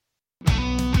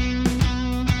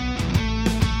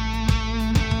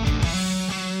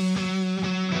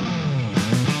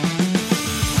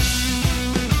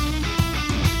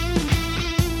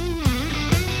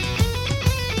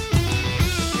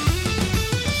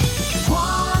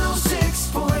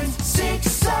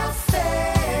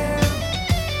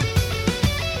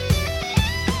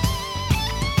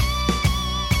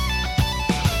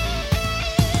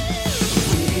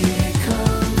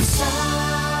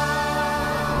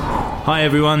Hi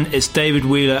everyone, it's David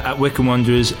Wheeler at Wycombe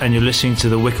Wanderers and you're listening to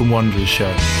the Wycombe Wanderers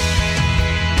Show.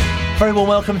 Very warm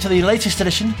welcome to the latest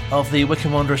edition of the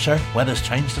Wycombe Wanderers Show. Weather's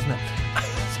changed, doesn't it?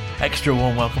 Extra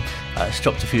warm welcome. It's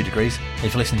dropped a few degrees.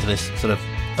 If you listen to this sort of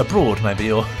abroad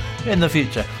maybe, or in the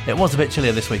future. It was a bit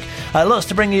chillier this week. Lots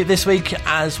to bring you this week,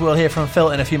 as we'll hear from Phil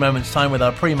in a few moments' time with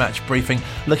our pre-match briefing,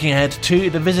 looking ahead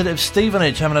to the visit of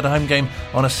Stevenage. Haven't had a home game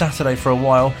on a Saturday for a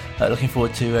while. Looking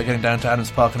forward to getting down to Adams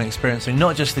Park and experiencing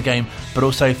not just the game, but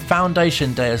also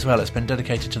Foundation Day as well. It's been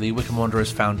dedicated to the Wycombe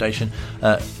Wanderers Foundation.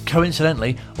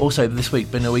 Coincidentally, also this week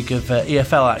been a week of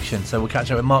EFL action, so we'll catch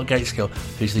up with Mark Gateskill,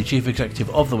 who's the Chief Executive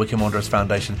of the Wycombe Wanderers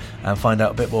Foundation, and find out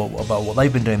a bit more about what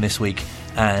they've been doing this week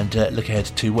and look ahead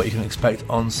to what you can expect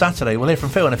on Saturday. We'll hear from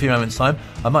Phil in a few moments' time.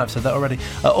 I might have said that already.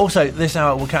 Also, this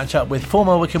hour we'll catch up with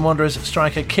former Wycombe Wanderers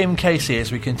striker Kim Casey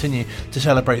as we continue to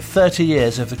celebrate 30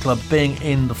 years of the club being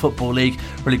in the Football League.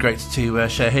 Really great to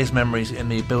share his memories in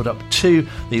the build-up to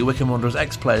the Wycombe Wanderers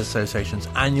Ex-Players Association's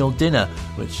annual dinner,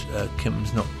 which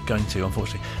Kim's not going to,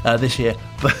 unfortunately, this year.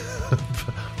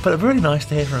 But really nice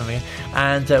to hear from him again.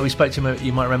 And we spoke to him,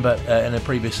 you might remember, in a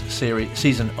previous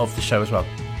season of the show as well.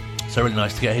 So really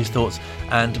nice to get his thoughts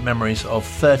and memories of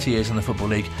 30 years in the Football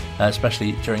League,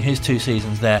 especially during his 2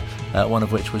 seasons there, one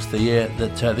of which was the year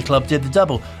that the club did the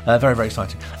double. Very, very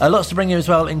exciting. Lots to bring you as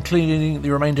well, including the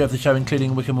remainder of the show,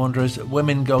 including Wycombe Wanderers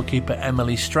women goalkeeper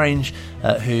Emily Strange,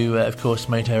 who, of course,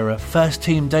 made her first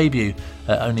team debut,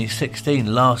 only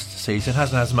 16 last season.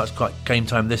 Hasn't had as much game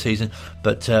time this season,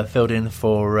 but filled in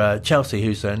for Chelsea,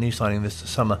 who's a new signing this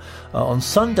summer, on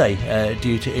Sunday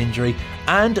due to injury.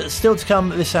 And still to come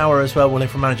this hour as well, we'll hear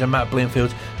from manager Matt Bloomfield,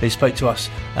 who spoke to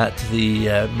us at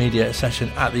the media session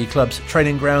at the club's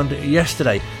training ground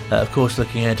yesterday. Of course,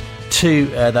 looking ahead to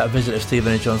that visit of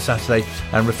Stevenage on Saturday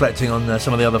and reflecting on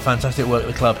some of the other fantastic work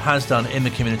the club has done in the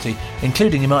community,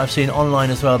 including, you might have seen online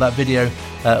as well, that video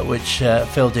which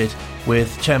Phil did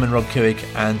with Chairman Rob Kuig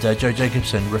and Joe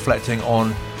Jacobson, reflecting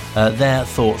on their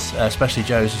thoughts, especially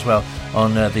Joe's as well,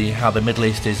 on how the Middle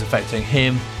East is affecting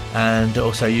him, and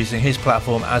also using his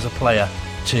platform as a player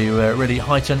to really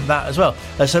heighten that as well.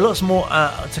 So lots more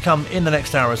to come in the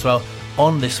next hour as well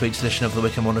on this week's edition of the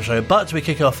Wycombe Wanderers Show. But we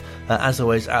kick off, as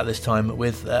always, at this time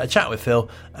with a chat with Phil.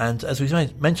 And as we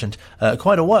mentioned,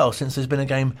 quite a while since there's been a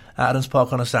game at Adams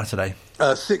Park on a Saturday.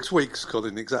 6 weeks,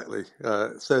 Colin, exactly.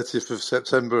 30th of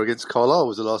September against Carlisle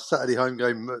was the last Saturday home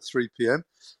game at 3 p.m.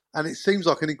 And it seems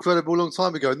like an incredible long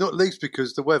time ago, not least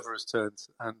because the weather has turned.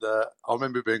 And I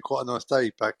remember it being quite a nice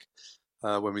day back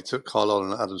when we took Carlisle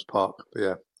on at Adams Park. But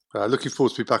yeah, looking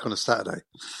forward to be back on a Saturday.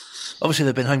 Obviously, there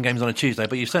have been home games on a Tuesday,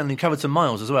 but you've certainly covered some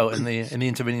miles as well in the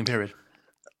intervening period.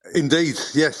 Indeed,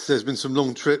 yes. There's been some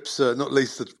long trips, not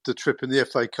least the trip in the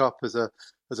FA Cup as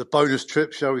a bonus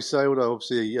trip, shall we say. Although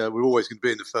obviously we're always going to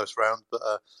be in the first round, but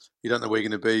you don't know where you're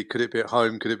going to be. Could it be at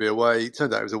home? Could it be away? It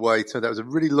turned out it was away. It turned out it was a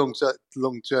really long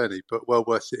journey, but well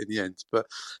worth it in the end. But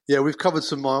yeah, we've covered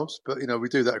some miles, but we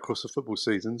do that across the football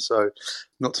season, so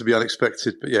not to be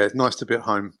unexpected. But yeah, it's nice to be at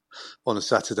home on a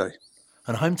Saturday.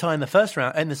 And home tie in the first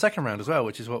round and the second round as well,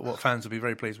 which is what fans will be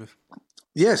very pleased with.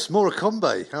 Yes,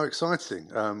 Wycombe. How exciting.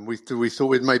 We thought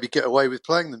we'd maybe get away with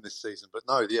playing them this season, but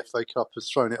no, the FA Cup has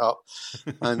thrown it up.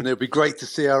 And it'll be great to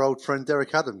see our old friend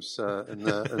Derek Adams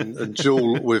and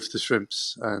duel with the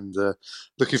Shrimps. And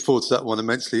looking forward to that one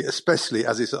immensely, especially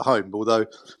as it's at home. Although,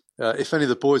 if any of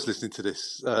the boys listening to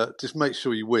this, just make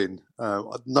sure you win.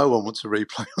 No one wants a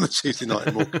replay on a Tuesday night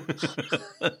in Wycombe.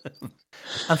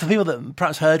 And for people that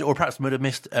perhaps heard or perhaps would have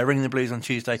missed Ringing the Blues on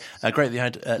Tuesday, great that you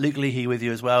had Luke Leahy with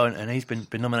you as well, and he's been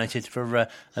nominated for a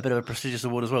bit of a prestigious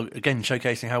award as well, again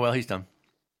showcasing how well he's done.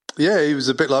 Yeah, he was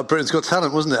a bit like Britain's Got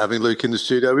Talent, wasn't it, having Luke in the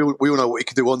studio? We all know what he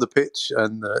can do on the pitch,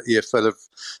 and EFL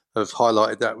have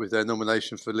highlighted that with their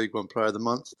nomination for League One Player of the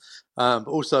Month. But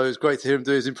also, it was great to hear him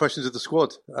do his impressions of the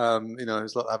squad.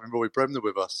 It's like having Roy Bremner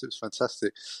with us. It was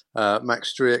fantastic.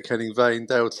 Max Striek, Henning Vane,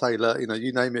 Dale Taylor,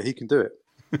 you name it, he can do it.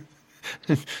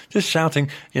 Just shouting,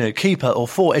 keeper or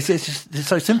forward. It's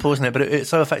so simple, isn't it? But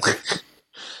it's so effective.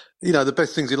 The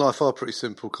best things in life are pretty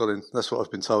simple, Colin. That's what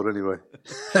I've been told anyway.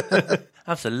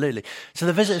 Absolutely. So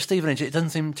the visit of Stevenage, it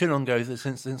doesn't seem too long ago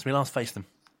since we last faced them.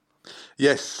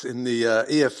 Yes, in the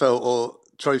EFL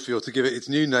trophy, or to give it its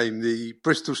new name, the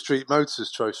Bristol Street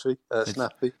Motors Trophy,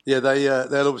 Snappy. Yeah,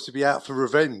 they'll obviously be out for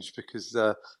revenge because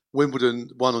Wimbledon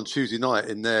won on Tuesday night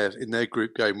in their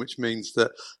group game, which means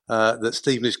that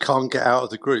Stevenage can't get out of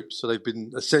the group. So they've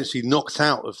been essentially knocked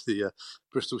out of the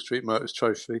Bristol Street Motors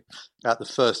Trophy at the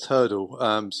first hurdle.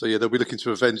 They'll be looking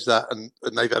to avenge that, and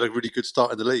they've had a really good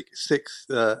start in the league, sixth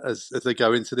as they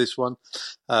go into this one,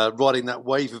 riding that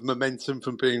wave of momentum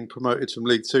from being promoted from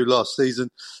League Two last season.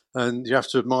 And you have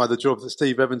to admire the job that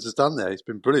Steve Evans has done there. He's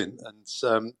been brilliant,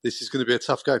 and this is going to be a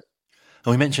tough game.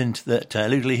 And we mentioned that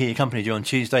Luke Leahy accompanied you on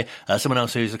Tuesday. Someone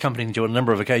else who's accompanied you on a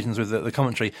number of occasions with the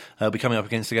commentary will be coming up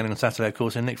against again on Saturday, of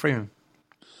course, and Nick Freeman.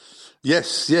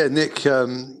 Yes, yeah, Nick, he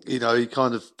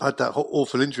kind of had that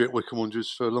awful injury at Wycombe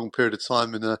Wanderers for a long period of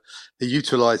time, and he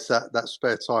utilised that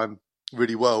spare time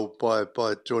really well by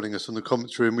joining us on the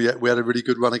commentary, and we had a really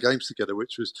good run of games together,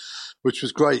 which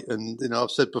was great. And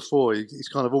I've said before, he's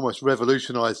kind of almost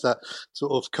revolutionised that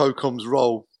sort of co-comms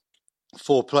role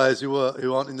for players who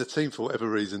aren't in the team for whatever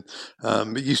reason.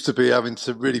 It used to be having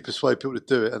to really persuade people to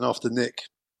do it, and after Nick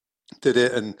did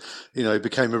it and it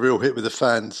became a real hit with the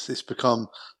fans, it's become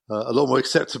a lot more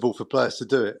acceptable for players to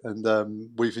do it,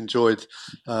 and we've enjoyed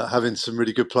having some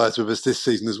really good players with us this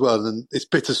season as well. And it's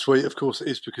bittersweet, of course it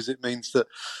is, because it means that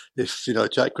if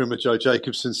Jack Grimmer, Joe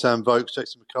Jacobson, Sam Vokes,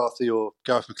 Jason McCarthy or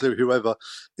Gareth McCleary, whoever,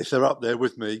 if they're up there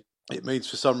with me, it means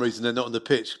for some reason they're not on the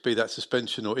pitch, be that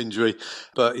suspension or injury.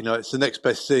 But, it's the next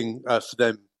best thing for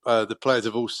them. The players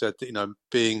have all said that,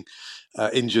 being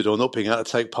injured or not being able to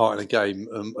take part in a game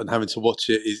and having to watch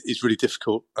it is really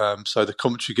difficult. So the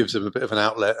commentary gives them a bit of an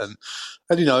outlet. And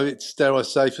it's, dare I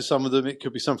say, for some of them, it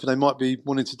could be something they might be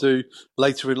wanting to do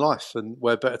later in life. And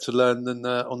where better to learn than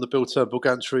on the Bill Turnbull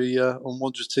gantry on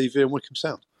Wanderers TV and Wycombe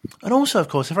Sound. And also, of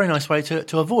course, a very nice way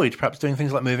to avoid perhaps doing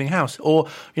things like moving house or,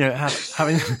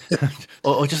 having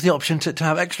or just the option to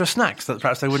have extra snacks that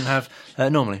perhaps they wouldn't have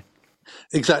normally.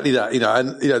 Exactly that,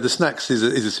 the snacks is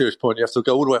a serious point. You have to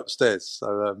go all the way upstairs,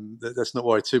 so let's not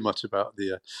worry too much about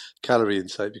the calorie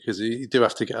intake, because you do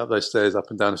have to get up those stairs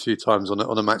up and down a few times on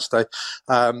a match day.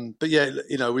 But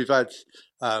yeah, we've had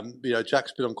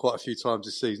Jack's been on quite a few times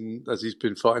this season as he's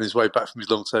been fighting his way back from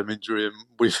his long-term injury, and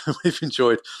we've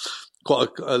enjoyed quite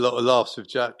a lot of laughs with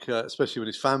Jack, especially when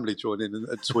his family join in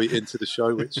and tweet into the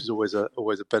show, which is always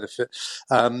a benefit.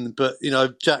 But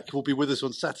Jack will be with us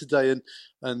on Saturday,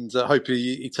 and hope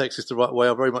he takes us the right way.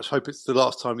 I very much hope it's the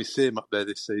last time we see him up there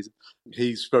this season.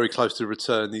 He's very close to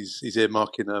return. He's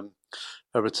earmarking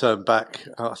a return back,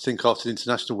 I think, after the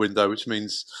international window, which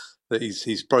means that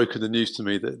he's broken the news to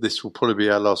me that this will probably be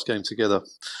our last game together.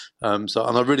 And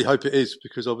I really hope it is,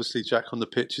 because obviously Jack on the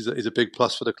pitch is a big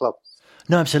plus for the club.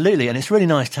 No, absolutely. And it's really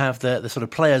nice to have the sort of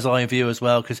player's eye view as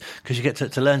well, because you get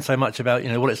to learn so much about,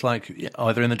 what it's like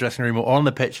either in the dressing room or on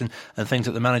the pitch, and things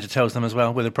that the manager tells them as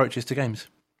well with approaches to games.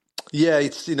 Yeah,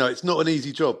 it's not an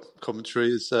easy job,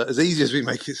 commentary, as easy as we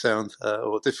make it sound,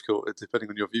 or difficult, depending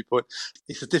on your viewpoint.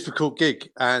 It's a difficult gig,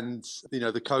 and,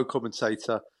 the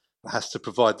co-commentator has to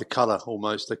provide the colour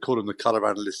almost. They call them the colour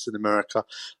analysts in America.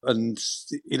 And,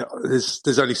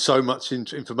 there's only so much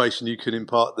information you can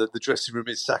impart. The dressing room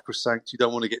is sacrosanct. You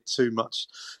don't want to get too much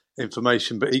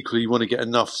information, but equally you want to get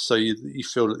enough so you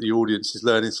feel that the audience is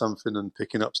learning something and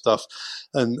picking up stuff.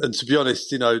 And to be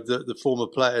honest, the former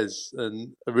players are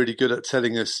really good at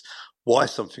telling us why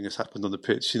something has happened on the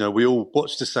pitch. We all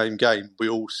watch the same game. We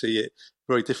all see it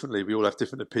very differently. We all have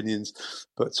different opinions.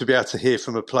 But to be able to hear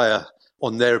from a player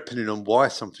on their opinion on why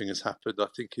something has happened, I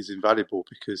think is invaluable,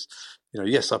 because,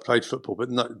 yes, I played football,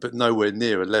 but nowhere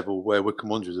near a level where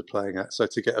Wycombe Wanderers are playing at. So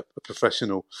to get a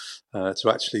professional to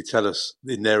actually tell us,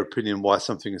 in their opinion, why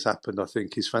something has happened, I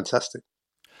think is fantastic.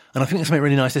 And I think there's something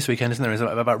really nice this weekend, isn't there? Is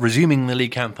about resuming the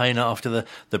league campaign after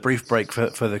the brief break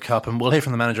for the Cup. And we'll hear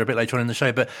from the manager a bit later on in the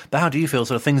show. But how do you feel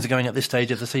sort of things are going at this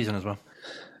stage of the season as well?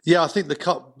 Yeah, I think the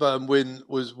Cup win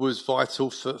was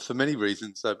vital for many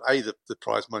reasons. The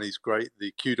prize money is great.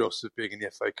 The kudos of being in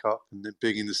the FA Cup and then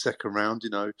being in the second round,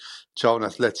 Charlton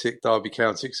Athletic, Derby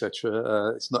County,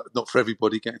 etc. It's not for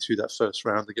everybody getting through that first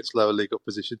round against lower league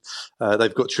opposition.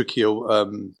 They've got trickier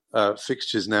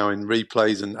fixtures now in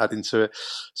replays and adding to it.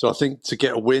 So I think to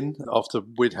get a win after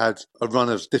we'd had a run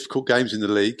of difficult games in the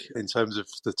league in terms of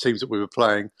the teams that we were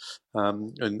playing,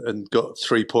 and got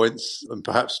 3 points and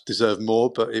perhaps deserved more,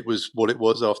 but it was what it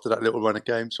was after that little run of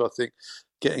games. So I think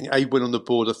getting a win on the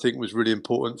board, I think, was really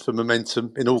important for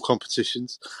momentum in all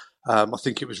competitions. I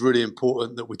think it was really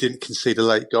important that we didn't concede a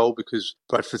late goal, because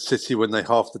Bradford City, when they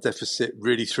halved the deficit,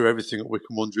 really threw everything at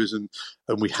Wycombe Wanderers, and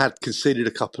we had conceded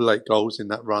a couple of late goals in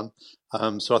that run.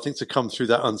 So I think to come through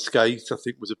that unscathed, I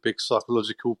think was a big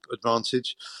psychological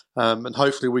advantage. And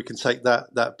hopefully we can take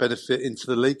that benefit into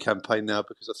the league campaign now,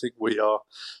 because I think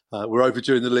we're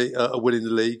overdue in the league, winning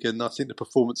the league, and I think the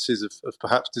performances have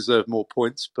perhaps deserved more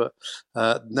points. But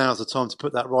now's the time to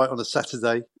put that right on a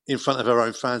Saturday in front of our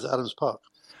own fans at Adams Park.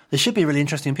 There should be a really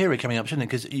interesting period coming up, shouldn't it?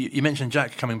 Because you mentioned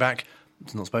Jack coming back.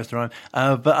 It's not supposed to rhyme,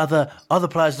 but other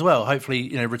players as well.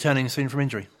 Hopefully, returning soon from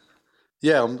injury.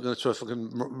 Yeah, I'm going to try if I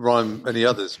can rhyme any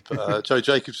others. But Joe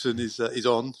Jacobson is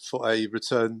on for a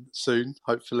return soon,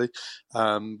 hopefully,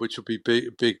 which will be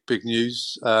big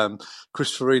news.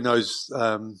 Chris Farino's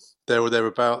there or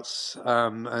thereabouts,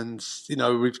 and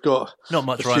we've got not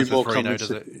much rhyme for Farino, does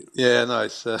it? Yeah, no,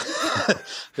 it's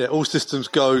all systems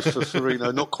go for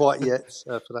Farino. Not quite yet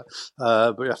for that,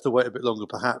 but we have to wait a bit longer,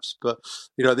 perhaps. But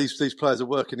these players are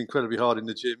working incredibly hard in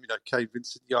the gym. Kane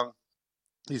Vincent-Young.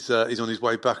 He's on his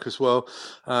way back as well,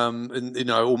 and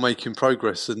all making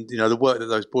progress. And the work that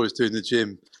those boys do in the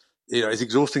gym, it's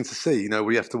exhausting to see.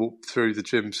 We have to walk through the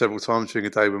gym several times during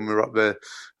a day when we're up there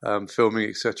filming,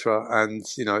 etc. And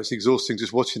it's exhausting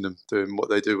just watching them doing what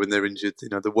they do when they're injured.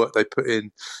 The work they put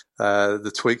in,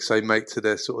 the tweaks they make to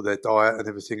their diet and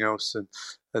everything else, and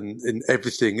in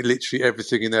everything, literally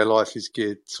everything in their life is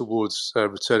geared towards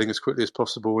returning as quickly as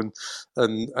possible,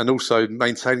 and also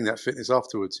maintaining that fitness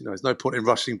afterwards. There's no point in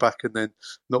rushing back and then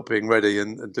not being ready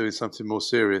and doing something more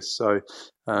serious. So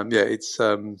it's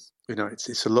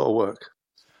a lot of work.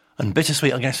 And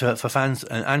bittersweet, I guess, for fans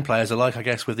and players alike, I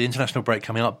guess, with the international break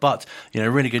coming up. But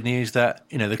really good news that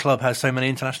the club has so many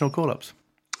international call-ups.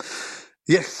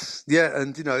 Yes, yeah,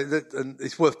 and and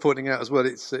it's worth pointing out as well.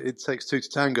 It takes two to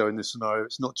tango in this scenario.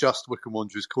 It's not just Wycombe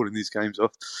Wanderers calling these games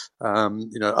off.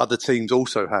 Other teams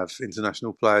also have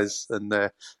international players, and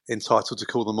they're entitled to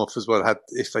call them off as well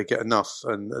if they get enough.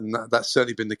 And that's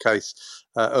certainly been the case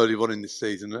early on in this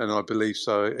season, and I believe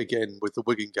so again with the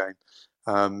Wigan game.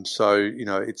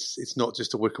 It's not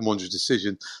just a Wycombe Wanderers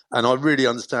decision, and I really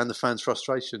understand the fans'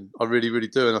 frustration. I really, really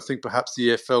do, and I think perhaps the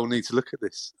EFL need to look at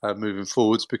this moving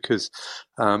forwards, because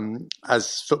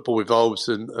as football evolves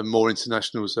and more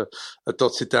internationals are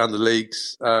dotted down the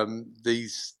leagues,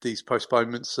 these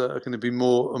postponements are going to be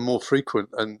more and more frequent.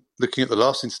 And looking at the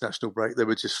last international break, there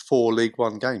were just 4 League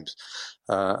One games,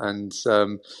 and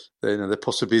there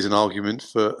possibly is an argument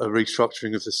for a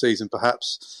restructuring of the season,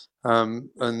 perhaps. And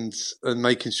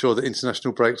making sure that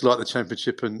international breaks like the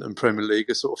Championship and Premier League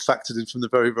are sort of factored in from the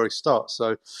very, very start.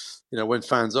 So, when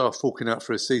fans are forking out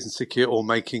for a season ticket or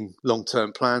making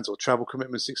long-term plans or travel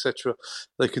commitments, etc.,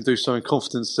 they can do so in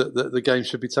confidence that the game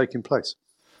should be taking place.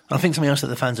 I think something else that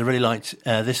the fans have really liked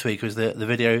this week was the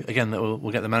video, again, that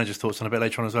we'll get the manager's thoughts on a bit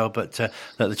later on as well, but that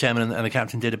the chairman and the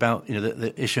captain did about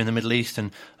the issue in the Middle East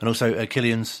and also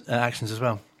Kylian's actions as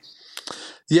well.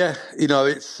 Yeah,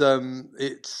 it's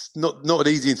not an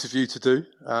easy interview to do,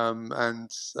 and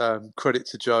credit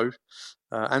to Joe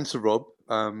and to Rob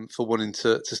for wanting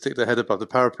to stick their head above the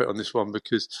parapet on this one,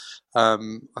 because I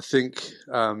think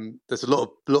there's a lot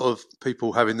of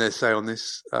people having their say on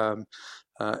this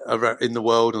around in the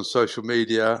world on social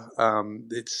media.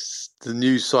 The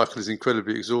news cycle is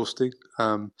incredibly exhausting.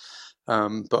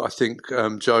 But I think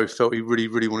Joe felt he really,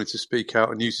 really wanted to speak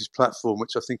out and use his platform,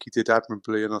 which I think he did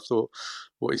admirably. And I thought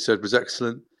what he said was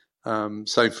excellent.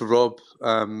 Same for Rob.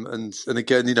 And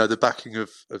again, the backing of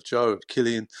Joe, of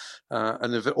Kylian,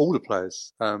 and of all the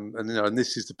players. And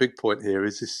this is the big point here: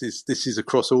 is this is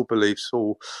across all beliefs,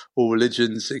 all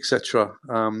religions, etc.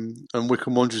 And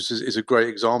Wycombe Wanderers is a great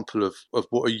example of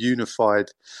what a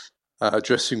unified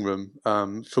dressing room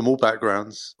from all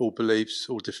backgrounds, all beliefs,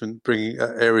 all different bringing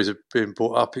areas of being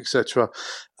brought up, etc.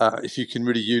 If you can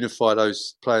really unify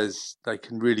those players, they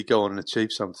can really go on and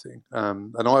achieve something.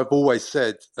 And I've always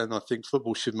said, and I think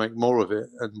football should make more of it,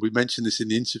 and we mentioned this in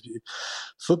the interview,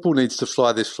 football needs to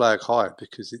fly this flag high,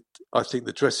 because I think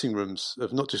the dressing rooms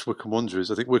of not just Wycombe Wanderers,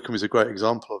 I think Wycombe is a great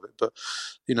example of it, but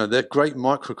they're great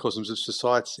microcosms of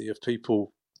society, of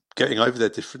people getting over their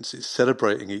differences,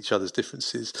 celebrating each other's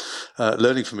differences,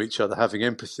 learning from each other, having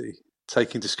empathy,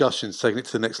 taking discussions, taking it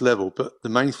to the next level. But the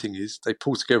main thing is they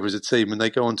pull together as a team and they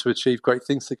go on to achieve great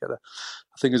things together.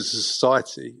 I think as a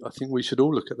society, I think we should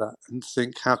all look at that and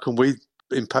think, how can we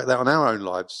impact that on our own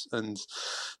lives? And,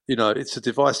 it's a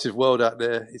divisive world out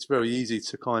there. It's very easy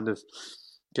to kind of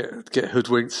get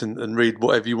hoodwinked and read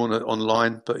whatever you want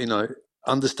online. But,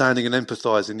 understanding and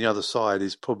empathising the other side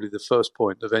is probably the first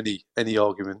point of any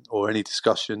argument or any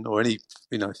discussion or any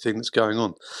thing that's going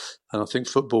on. And I think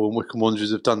football and Wycombe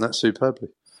Wanderers have done that superbly.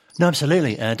 No,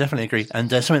 absolutely. Definitely agree.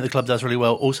 And something the club does really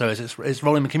well also is its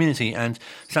role in the community. And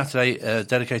Saturday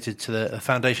dedicated to the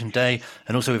Foundation Day.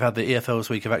 And also we've had the EFL's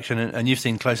Week of Action. And you've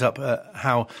seen close up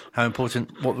how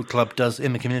important what the club does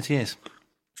in the community is.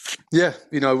 Yeah,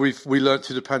 we learnt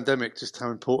through the pandemic just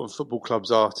how important football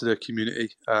clubs are to their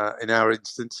community. In our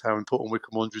instance, how important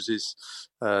Wycombe Wanderers is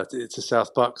to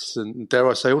South Bucks and dare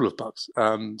I say all of Bucks.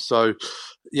 So,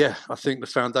 I think the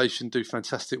Foundation do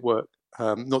fantastic work,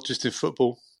 not just in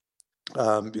football.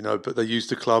 But they use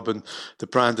the club and the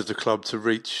brand of the club to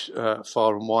reach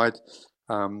far and wide.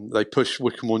 They push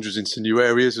Wycombe Wanderers into new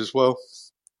areas as well,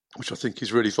 which I think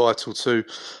is really vital too.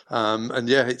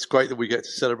 It's great that we get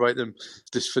to celebrate them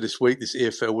for this week, this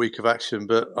EFL Week of Action.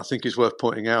 But I think it's worth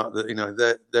pointing out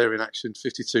that they're in action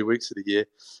 52 weeks of the year,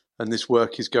 and this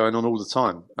work is going on all the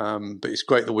time. But it's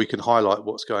great that we can highlight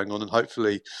what's going on and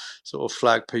hopefully sort of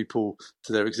flag people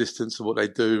to their existence and what they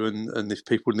do. And if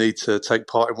people need to take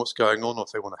part in what's going on, or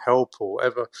if they want to help or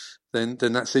whatever, then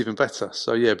that's even better.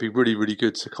 So it'd be really, really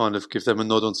good to kind of give them a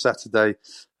nod on Saturday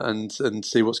and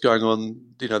see what's going on.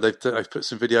 They've put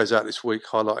some videos out this week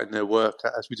highlighting their work,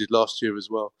 as we did last year as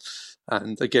well.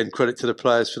 And again, credit to the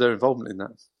players for their involvement in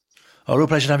that. Oh, real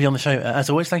pleasure to have you on the show.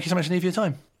 As always, thank you so much, Steve, for your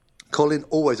time. Colin,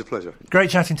 always a pleasure. Great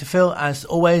chatting to Phil, as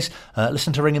always.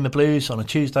 Listen to Ringing the Blues on a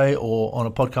Tuesday or on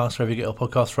a podcast, wherever you get your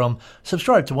podcast from.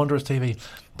 Subscribe to Wanderers TV,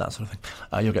 that sort of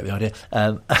thing. You'll get the idea.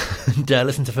 And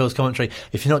listen to Phil's commentary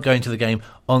if you're not going to the game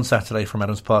on Saturday from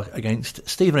Adams Park against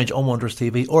Stevenage on Wanderers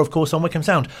TV, or of course on Wycombe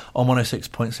Sound on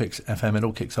 106.6 FM. It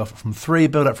all kicks off from 3,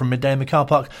 build up from midday in the car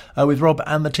park with Rob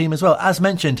and the team as well. As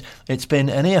mentioned, it's been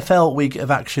an EFL Week of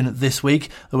Action this week.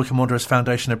 The Wycombe Wanderers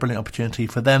Foundation, a brilliant opportunity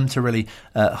for them to really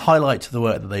highlight the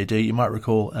work that they do. You might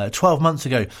recall 12 months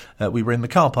ago we were in the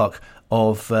car park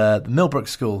of the Millbrook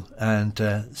School, and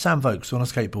Sam Vokes on a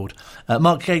skateboard.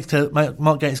 Mark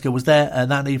Gateskill was there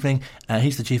that evening.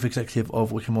 He's the Chief Executive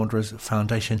of Wycombe Wanderers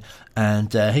Foundation,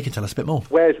 and he can tell us a bit more.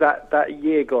 Where's that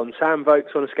year gone? Sam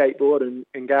Vokes on a skateboard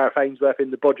and Gareth Ainsworth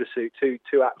in the Bodger suit,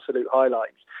 two absolute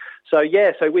highlights. So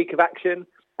Week of Action.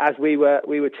 As we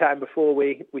were chatting before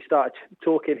we started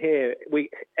talking here,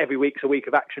 every week's a week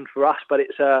of action for us, but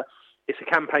it's a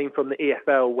campaign from the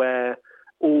EFL where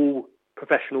all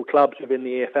professional clubs within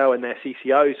the EFL and their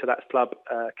CCOs, so that's club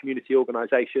community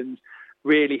organisations,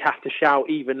 really have to shout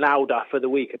even louder for the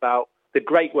week about the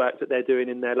great work that they're doing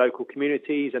in their local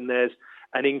communities. And there's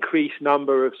an increased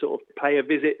number of sort of player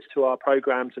visits to our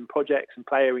programmes and projects and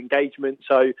player engagement.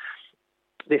 So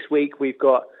this week we've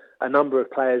got a number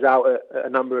of players out at a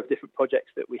number of different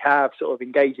projects that we have, sort of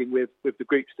engaging with the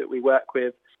groups that we work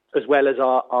with, as well as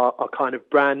our kind of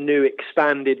brand new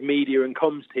expanded media and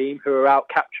comms team who are out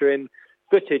capturing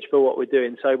footage for what we're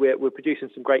doing. So we're producing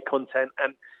some great content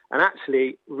and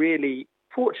actually really,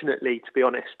 fortunately, to be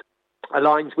honest,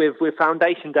 aligns with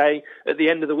Foundation Day at the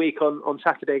end of the week on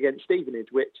Saturday against Stevenage,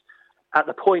 which at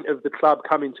the point of the club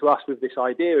coming to us with this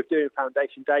idea of doing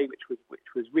Foundation Day, which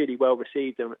was really well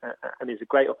received and is a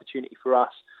great opportunity for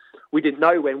us. We didn't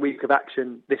know when Week of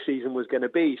Action this season was going to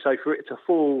be. So for it to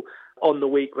fall on the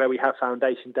week where we have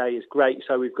Foundation Day is great.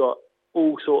 So we've got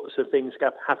all sorts of things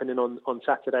happening on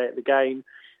Saturday at the game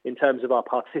in terms of our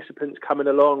participants coming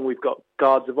along. We've got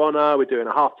Guards of Honour. We're doing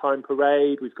a halftime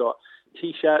parade. We've got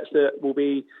T-shirts that will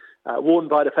be worn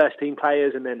by the first team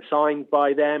players and then signed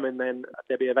by them, and then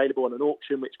they'll be available on an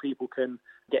auction which people can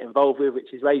get involved with,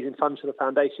 which is raising funds for the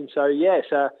foundation. So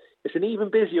it's an even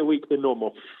busier week than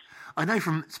normal. I know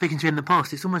from speaking to you in the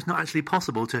past, it's almost not actually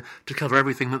possible to cover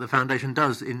everything that the foundation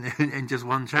does in just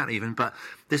one chat even, but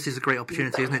this is a great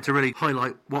opportunity, isn't it, to really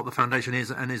highlight what the foundation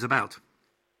is and is about.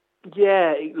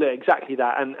 Yeah, look, exactly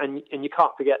that, and you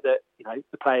can't forget that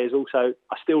the players also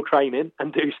are still training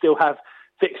and do still have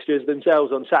fixtures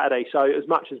themselves on Saturday. So as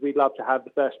much as we'd love to have the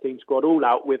first team squad all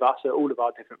out with us at all of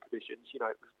our different positions,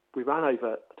 we ran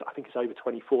over, I think it's over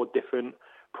 24 different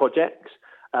projects.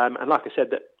 And like I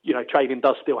said, that training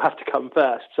does still have to come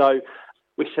first. So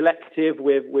we're selective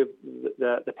with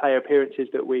the player appearances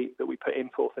that we put in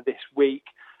for this week,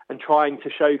 and trying to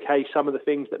showcase some of the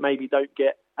things that maybe don't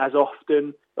get as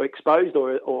often or exposed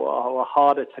or are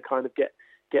harder to kind of get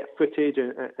footage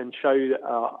and show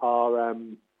our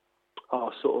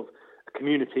sort of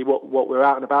community what we're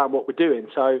out and about and what we're doing.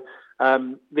 So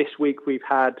this week we've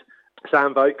had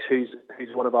Sam Vokes, who's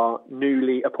one of our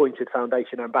newly appointed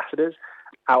foundation ambassadors,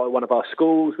 out at one of our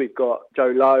schools. We've got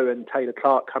Joe Lowe and Taylor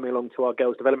Clark coming along to our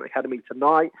Girls Development Academy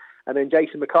tonight, and then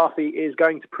Jason McCarthy is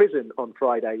going to prison on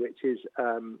Friday, which is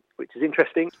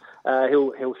interesting.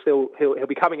 He'll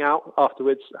be coming out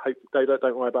afterwards.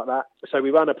 Don't worry about that. So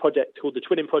we run a project called the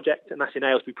Twinning Project, and that's in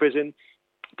Aylesbury Prison,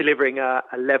 delivering a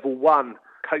level 1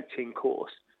 coaching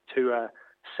course to a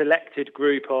selected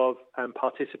group of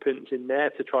participants in there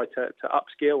to try to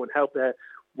upskill and help their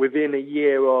within a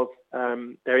year of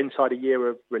they're inside a year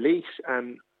of release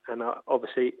and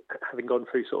obviously having gone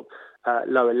through sort of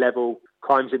lower level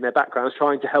crimes in their backgrounds,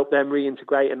 trying to help them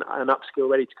reintegrate and upskill,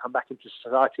 ready to come back into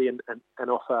society and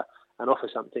offer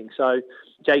something. So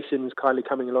Jason's kindly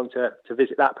coming along to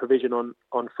visit that provision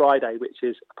on Friday, which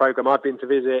is a programme I've been to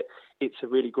visit. It's a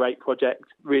really great project,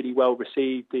 really well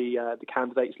received. The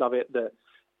candidates love it.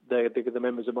 The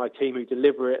members of my team who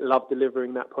deliver it love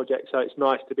delivering that project. So it's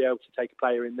nice to be able to take a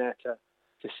player in there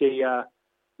to see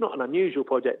not an unusual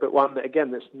project, but one that, again,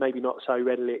 that's maybe not so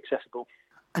readily accessible.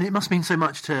 And it must mean so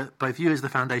much to both you as the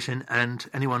foundation and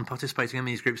anyone participating in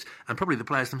these groups, and probably the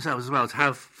players themselves as well, to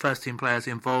have first-team players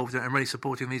involved and really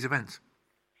supporting these events.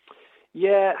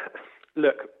 Yeah,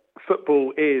 look,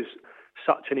 football is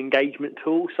such an engagement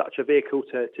tool, such a vehicle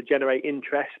to generate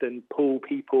interest and pull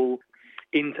people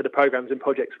into the programmes and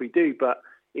projects we do, but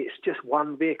it's just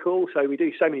one vehicle. So we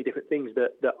do so many different things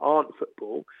that aren't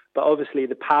football, but obviously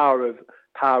the power of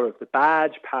the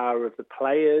badge, power of the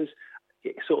players,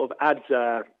 it sort of adds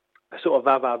a sort of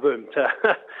va-va-voom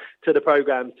to the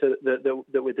programmes that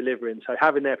we're delivering. So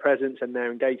having their presence and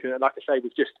their engagement, and like I say,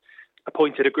 we've just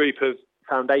appointed a group of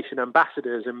foundation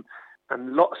ambassadors, and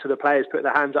lots of the players put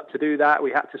their hands up to do that.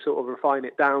 We had to sort of refine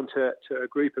it down to a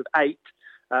group of 8,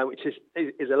 which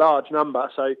is a large number.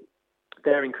 So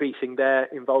they're increasing their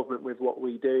involvement with what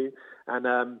we do,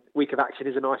 and Week of Action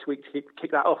is a nice week to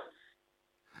kick that off.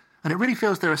 And it really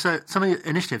feels there are some of the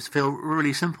initiatives feel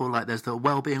really simple, like there's the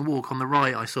wellbeing walk on the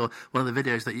right. I saw one of the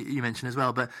videos that you mentioned as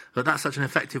well, but that's such an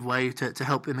effective way to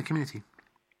help in the community.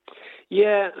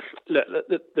 Yeah, look,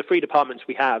 the 3 departments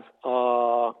we have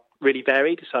are really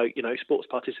varied. So, sports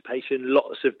participation,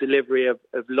 lots of delivery of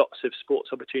lots of sports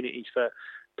opportunities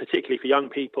particularly for young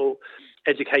people,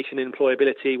 education and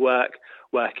employability work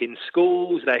in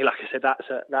schools. Like I said,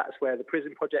 that's where the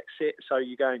prison project sits. So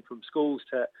you're going from schools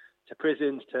to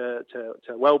prisons to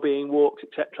wellbeing walks,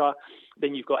 etc.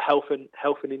 Then you've got health and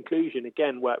inclusion.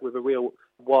 Again, work with a real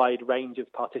wide range of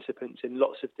participants in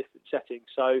lots of different settings.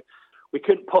 So we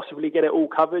couldn't possibly get it all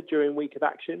covered during Week of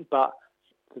Action, but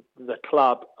the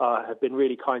club have been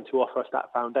really kind to offer us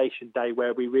that foundation day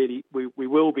where we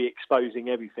will be exposing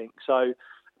everything. So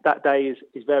that day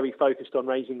is very focused on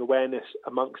raising awareness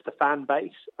amongst the fan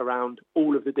base around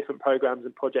all of the different programs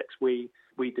and projects we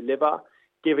deliver,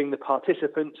 giving the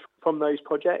participants from those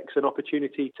projects an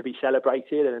opportunity to be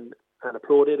celebrated and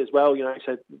applauded as well.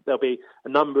 So there'll be a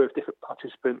number of different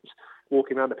participants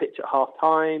walking around the pitch at half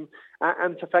time,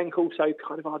 and to thank also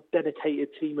kind of our dedicated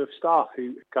team of staff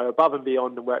who go above and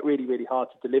beyond and work really, really hard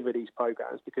to deliver these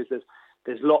programs, because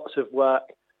there's lots of work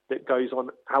that goes on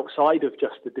outside of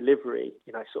just the delivery,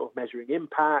 sort of measuring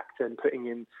impact and putting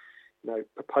in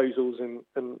proposals and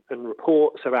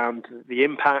reports around the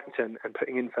impact and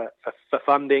putting in for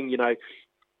funding.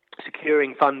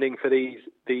 Securing funding for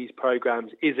these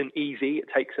programs isn't easy. It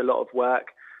takes a lot of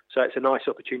work. So it's a nice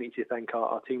opportunity to thank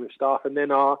our team of staff, and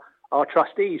then our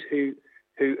trustees who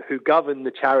govern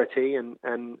the charity and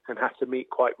have to meet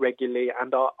quite regularly,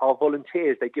 and our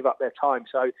volunteers. They give up their time.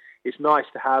 So it's nice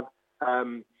to have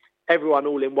everyone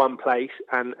all in one place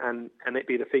and it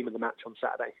be the theme of the match on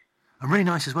Saturday. And really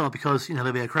nice as well, because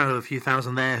there'll be a crowd of a few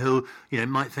thousand there who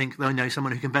might think they know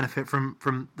someone who can benefit from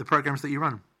the programs that you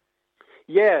run.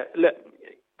 Yeah, look,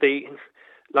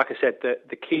 like I said,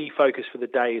 the key focus for the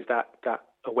day is that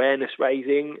awareness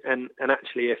raising, and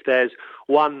actually if there's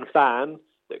one fan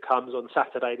that comes on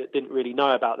Saturday that didn't really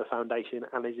know about the foundation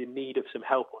and is in need of some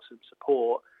help or some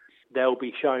support, they'll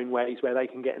be shown ways where they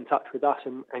can get in touch with us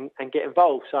and get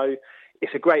involved. So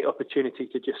it's a great opportunity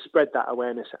to just spread that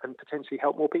awareness and potentially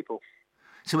help more people.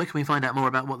 So where can we find out more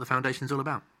about what the foundation's all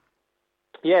about?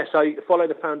 Yeah, so follow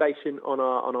the foundation on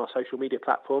our social media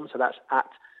platform. So that's at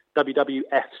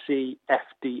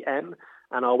WWFCFDN,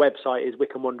 and our website is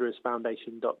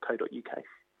wycombewanderersfoundation.co.uk.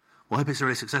 Well, I hope it's a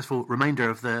really successful remainder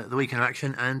of the weekend of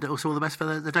action, and also all the best for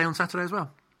the day on Saturday as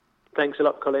well. Thanks a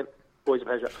lot, Colin. Always a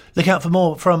pleasure. Look out for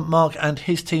more from Mark and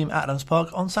his team at Adams Park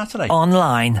on Saturday.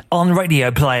 Online, on Radio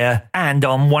Player, and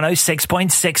on 106.6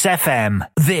 FM.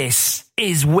 This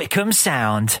is Wycombe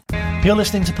Sound. You're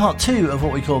listening to part 2 of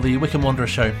what we call the Wycombe Wanderers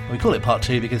show. We call it part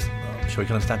 2 because I'm sure you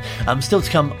can understand. Still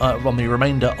to come on the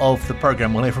remainder of the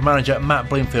programme, we'll hear from manager Matt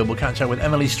Bloomfield. We'll catch up with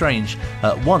Emily Strange,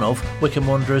 one of Wycombe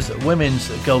Wanderers' women's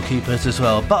goalkeepers as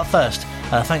well. But first,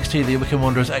 thanks to the Wycombe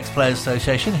Wanderers Ex-Players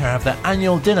Association, who have their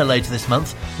annual dinner later this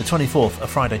month, the 24th, a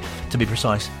Friday to be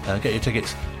precise. Get your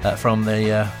tickets from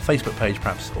the Facebook page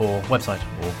perhaps, or website,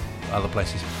 or other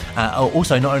places.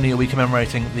 Also, not only are we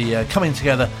commemorating the coming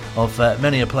together of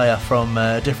many a player from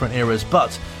different eras,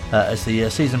 but as the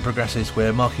season progresses,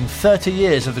 we're marking 30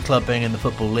 years of the club being in the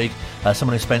Football League.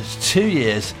 Someone who spent 2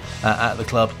 years at the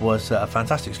club was a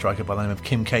fantastic striker by the name of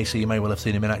Kim Casey. You may well have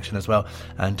seen him in action as well,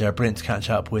 and brilliant to catch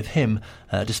up with him,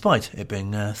 despite it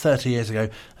being 30 years ago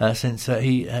since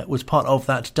he was part of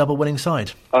that double winning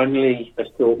side. Only a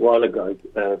short while ago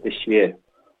this year,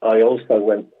 I also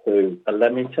went to a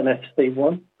Leamington FC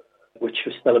one, which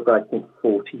was celebrating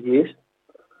 40 years.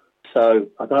 So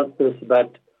I don't feel so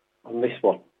bad on this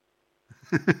one.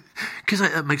 Because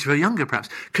that makes you feel younger, perhaps.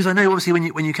 Because I know, obviously,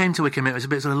 when you came to Wycombe, it was a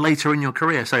bit sort of later in your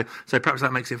career, so perhaps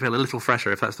that makes it feel a little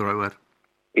fresher, if that's the right word.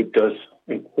 It does.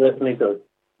 It certainly does.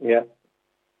 Yeah.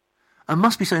 It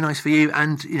must be so nice for you,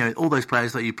 and all those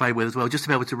players that you played with as well, just to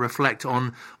be able to reflect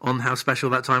on how special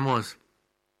that time was.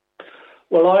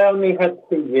 Well, I only had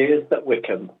 2 years at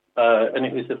Wycombe, and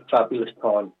it was a fabulous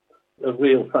time. A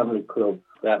real family club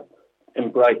that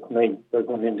embraced me as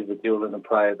an individual and a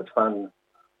player. The fans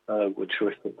were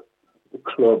terrific. The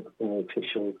club and the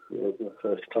officials were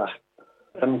first class.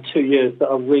 And 2 years that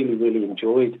I really, really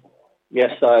enjoyed.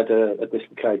 Yes, I had a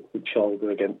dislocated shoulder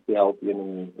against the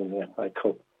Albion in the FA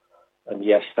Cup. And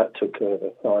yes, that took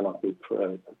a sign off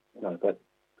for about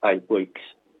 8 weeks.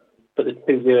 But the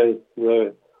 2 years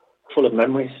were full of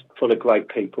memories, full of great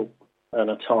people, and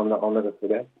a time that I'll never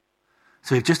forget.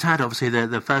 So we've just had, obviously,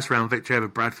 the first round victory over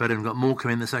Bradford, and we've got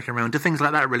Morecambe in the second round. Do things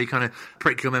like that really kind of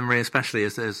prick your memory, especially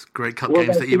as there's great cup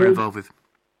games that you were involved with?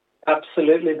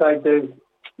 Absolutely, they do.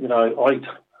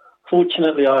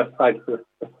 Fortunately, I've played for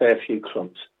a fair few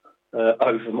clubs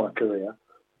over my career,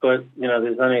 but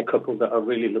there's only a couple that I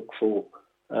really look for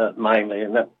mainly,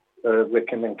 and that's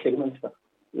Wycombe and Kidderminster,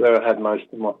 where I had most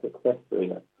of my success,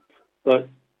 really. But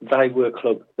they were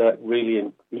clubs that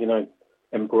really,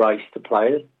 embraced the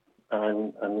players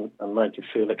and made you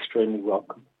feel extremely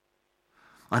welcome.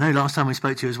 I know last time we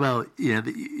spoke to you as well,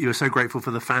 you were so grateful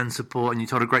for the fan support, and you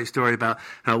told a great story about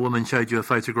how a woman showed you a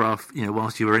photograph,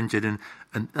 whilst you were injured, and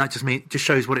that just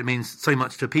shows what it means so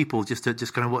much to people just to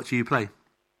kind of watch you play.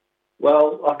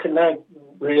 Well, I can now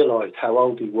realise how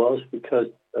old he was, because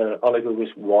Oliver was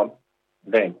 1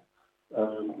 then,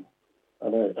 and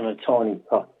a tiny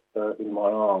cut in my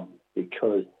arm,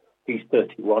 because he's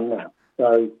 31 now.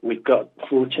 So we've got,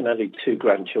 fortunately, 2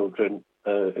 grandchildren,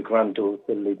 a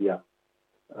granddaughter, Lydia.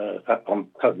 I'm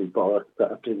totally biased,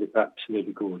 but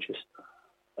absolutely gorgeous.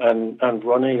 And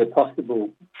Ronnie, a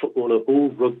possible footballer or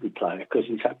rugby player, because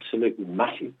he's absolutely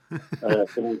massive.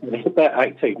 And he's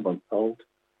about 18 months old.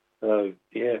 So,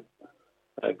 yeah,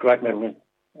 great memory,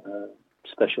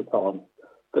 special time.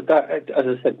 But that, as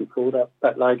I said before,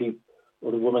 that lady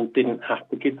or the woman didn't have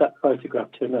to give that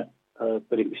photograph to me,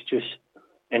 but it was just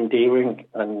endearing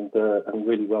and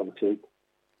really well received.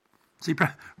 See,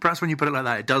 perhaps when you put it like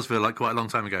that, it does feel like quite a long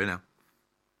time ago now.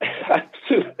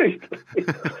 Absolutely.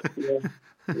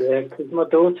 Yeah, because my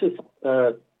daughter's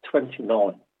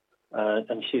 29,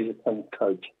 and she's a tennis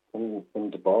coach in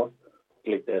Dubai.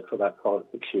 She's lived there for about 5 or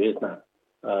 6 years now.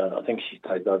 I think she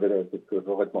stays over there just to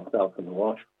avoid myself and the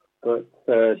wife. But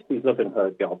she's loving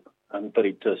her job, but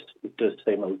it does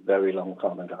seem a very long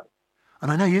time ago.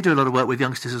 And I know you do a lot of work with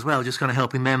youngsters as well, just kind of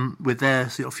helping them with their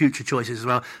sort of future choices as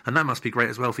well. And that must be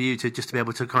great as well for you to be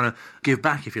able to kind of give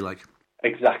back, if you like.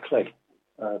 Exactly,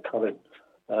 Colin.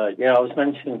 I was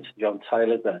mentioning to John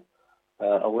Taylor there.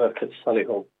 I work at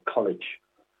Solihull College,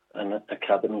 an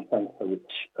academy centre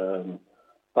which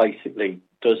basically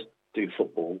does do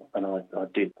football. And I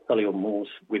did Solihull Moors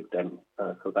with them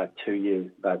for about 2 years,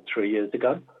 about 3 years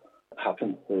ago. I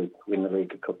happened to win the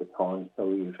league a couple of times, so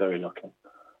we were very lucky.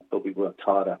 But we worked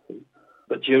hard at it.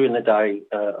 But during the day,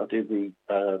 I do the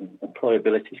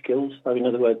employability skills. So in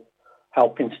other words,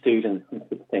 helping students in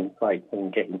 16 places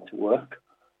and get into work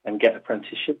and get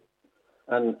apprenticeship.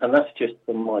 And that's just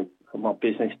from my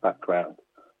business background,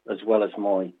 as well as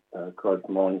my growth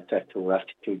mindset or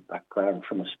attitude background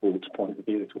from a sports point of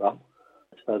view as well.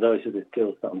 So those are the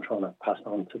skills that I'm trying to pass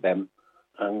on to them.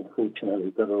 And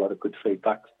fortunately, got a lot of good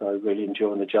feedback. So really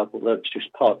enjoying the job, although it's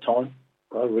just part-time.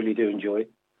 But I really do enjoy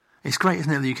it. It's great,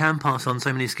 isn't it, that you can pass on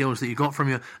so many skills that you got from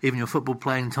your football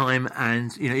playing time,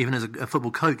 and even as a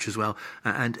football coach as well,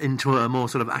 and into a more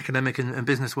sort of academic and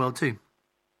business world too.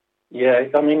 Yeah,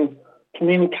 I mean,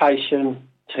 communication,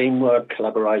 teamwork,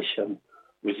 collaboration,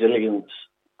 resilience.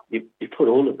 You put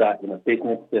all of that in a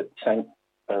business that sent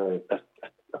a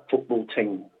football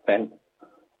team then,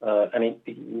 and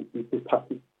you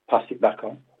pass it back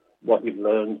on. What you've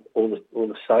learned, all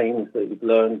the sayings that you've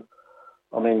learned.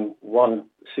 I mean, one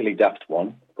silly daft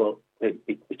one, but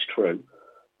it's true.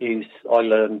 is I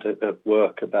learned at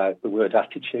work about the word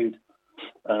attitude,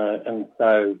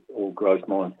 or growth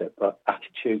mindset, but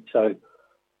attitude. So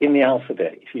in the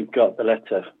alphabet, if you've got the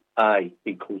letter A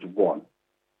equals 1,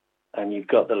 and you've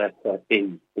got the letter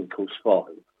E equals 5,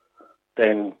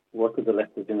 then what do the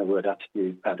letters in the word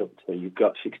attitude add up to? You've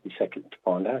got 60 seconds to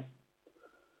find out.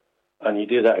 And you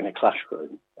do that in a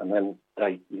classroom, and then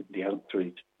the answer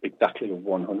is exactly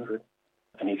 100.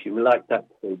 And if you relate that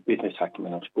to business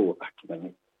acumen or sport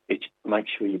acumen, it's make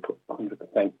sure you put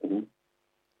 100% in.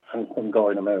 And some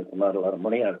guy in America made a lot of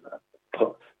money out of that.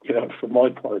 But, from my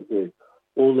point of view,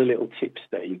 all the little tips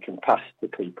that you can pass to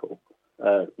people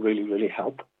really, really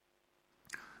help.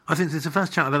 I think it's the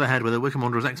first chat I've ever had with a Wycombe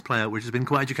Wanderers ex-player, which has been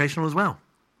quite educational as well.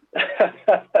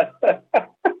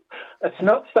 It's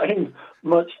not saying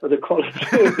much for the quality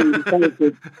of the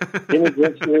intelligence in a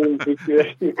dressing room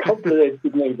if you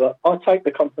complimented me, but I'll take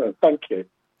the compliment. Thank you.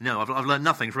 No, I've learned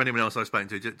nothing from anyone else I've spoken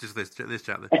to, just this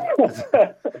chat.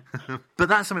 But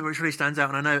that's something which really stands out,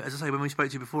 and I know, as I say, when we spoke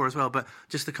to you before as well, but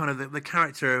just the kind of the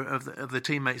character of the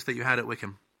teammates that you had at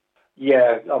Wycombe.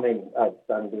 Yeah, I mean,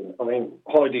 outstanding. I mean,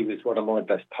 Heidi was one of my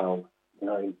best pals.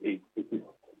 He's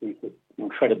an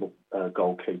incredible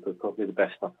goalkeeper, probably the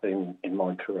best I've seen in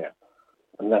my career,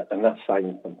 and that's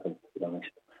saying something, to be honest.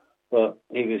 But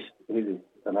he was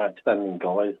an outstanding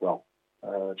guy as well.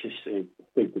 Just a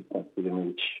super sensitive,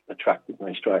 which attracted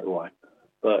me straight away.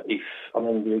 But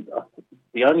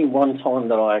the only one time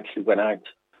that I actually went out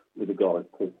with the guys,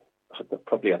 because I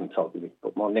probably haven't told you this,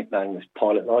 but my nickname was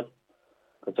Pilot Light,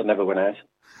 because I never went out.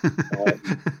 I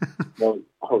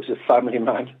was a family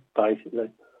man,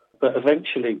 basically. But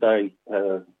eventually they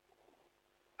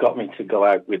got me to go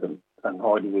out with them, and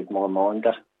Heidi was my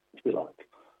minder, if you like.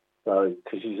 So,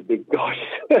 because he's a big guy,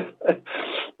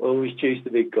 always choose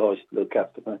the big guys to look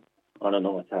after me on a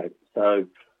night out. So,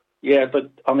 yeah,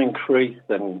 but I mean, Crease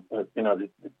and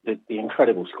the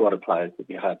incredible squad of players that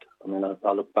you had. I mean,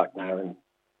 I look back now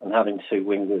and having two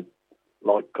wingers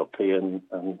like Guppy and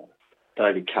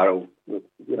David Carroll,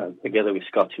 together with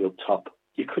Scotty up top,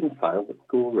 you couldn't fail but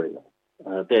score, really.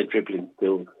 Their dribbling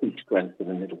skills, huge strength in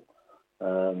the middle.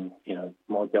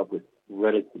 My job was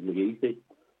relatively easy,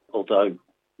 although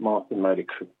Martin made it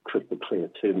crystal clear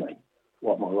to me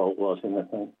what my role was in the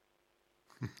thing.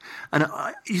 And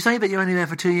you say that you're only there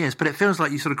for 2 years, but it feels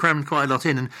like you sort of crammed quite a lot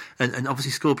in and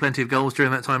obviously scored plenty of goals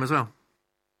during that time as well.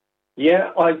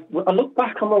 Yeah, I look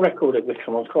back on my record at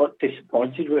Wycombe. I was quite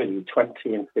disappointed, really,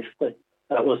 20 and 50.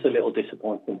 That was a little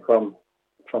disappointing from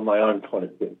my own point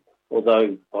of view,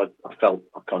 although I felt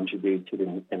I contributed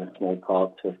in a small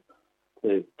part to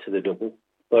the double.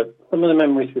 But some of the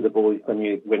memories with the boys when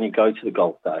you go to the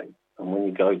golf day and when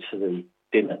you go to the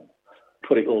dinner,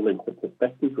 put it all into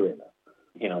perspective, really.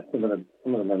 Some of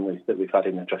the memories that we've had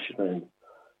in the dressing room,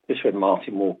 just when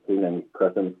Martin walked in and his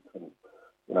presence and,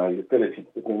 his ability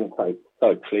to communicate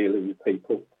so clearly with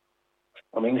people.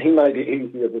 I mean, he made it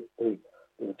easier the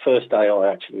first day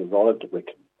I actually arrived at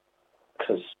Wycombe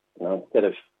because, instead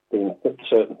of doing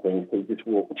certain things, he just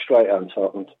walked straight out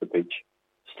onto the beach,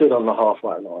 stood on the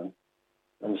halfway line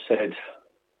and said,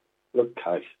 "Look,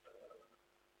 Case,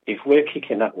 if we're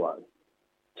kicking that way,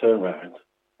 turn round.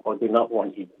 I do not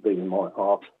want you to be in my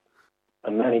heart."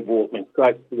 And then he walked me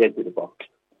straight to the edge of the box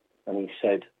and he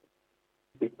said,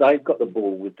 "If they've got the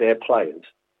ball with their players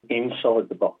inside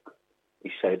the box,"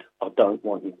 he said, "I don't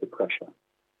want you to pressure."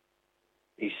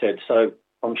 He said, "So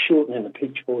I'm shortening the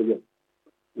pitch for you."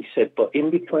 He said, "But in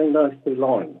between those two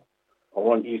lines, I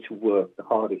want you to work the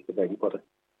hardest of anybody."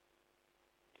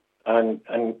 And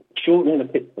shortening the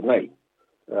pitch for me,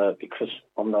 because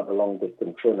I'm not a long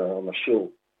distance runner, I'm a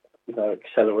short,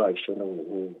 acceleration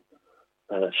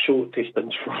or short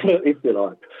distance runner, if you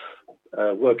like.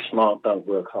 Work smart, don't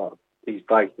work hard. He's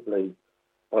basically,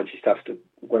 I just have to,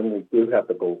 when we do have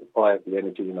the ball, I have the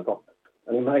energy in the box.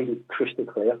 And he made it crystal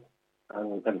clear.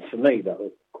 And for me, that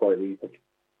was quite easy.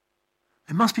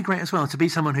 It must be great as well to be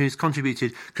someone who's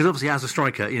contributed, because obviously as a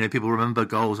striker, people remember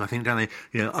goals, I think, don't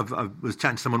they? I was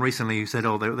chatting to someone recently who said, they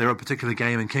were a particular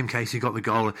game and Kim Casey got the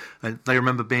goal and they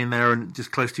remember being there and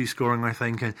just close to you scoring, I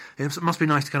think. And it must be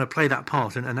nice to kind of play that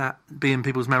part and that be in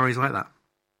people's memories like that.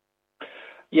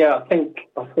 Yeah, I think.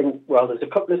 Well, there's a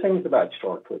couple of things about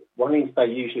strikers. One is they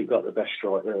usually got the best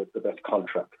striker, the best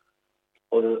contract,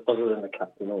 other than the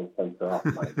captain or the centre half,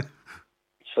 maybe.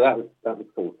 So that was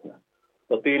fortunate.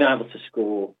 But being able to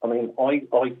score, I mean, I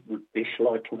would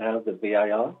dislike now the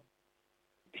VAR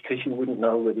because you wouldn't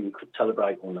know whether you could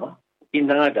celebrate or not.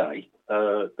 In our day,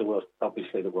 there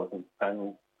wasn't,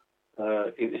 and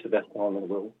it was the best time in the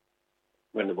world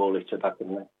when the ball hit the back of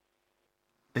the net.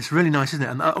 It's really nice, isn't it?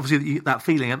 And obviously that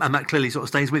feeling, and that clearly sort of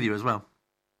stays with you as well.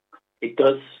 It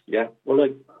does, yeah. Well,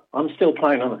 I'm still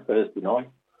playing on a Thursday night.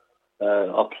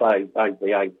 I play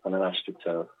 8v8 on an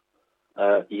AstroTurf.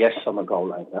 Yes, I'm a goal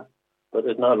line, but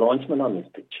there's no linesman on this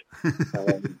pitch.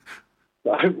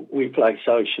 So we play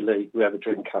socially. We have a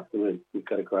drink afterwards. We've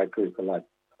got a great group of lads.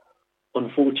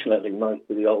 Unfortunately, most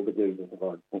of the older dudes,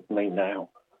 like me now,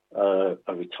 are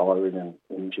retiring and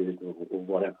injured or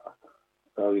whatever.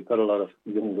 So we've got a lot of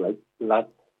young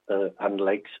lads and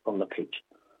legs on the pitch,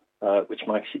 which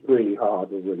makes it really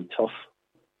hard and really tough.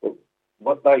 But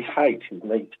what they hate is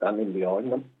me standing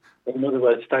behind them. In other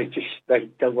words, they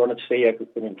don't want to see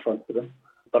everything in front of them.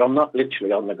 But I'm not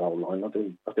literally on the goal line. I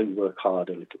do work hard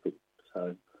a little bit.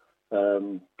 So,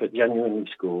 but genuinely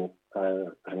score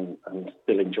and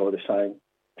still enjoy the same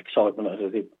excitement as I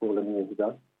did all the years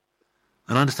ago.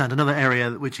 And I understand another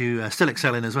area which you still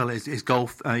excel in as well is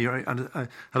golf. You have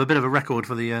a bit of a record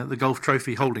for the golf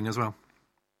trophy holding as well.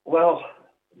 Well,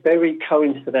 very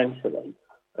coincidentally,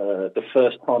 the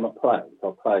first time I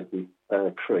played with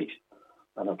Chris,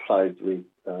 and I played with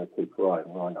Keith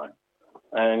Rhino.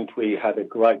 And we had a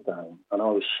great game, and I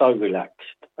was so relaxed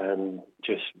and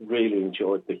just really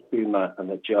enjoyed the humour and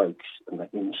the jokes and the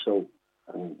insult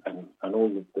and all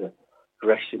of the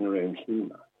dressing room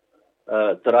humour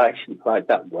that I actually played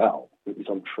that well. It was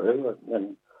untrue,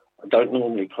 and I don't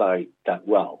normally play that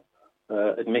well.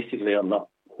 Admittedly, I'm not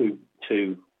too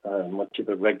much of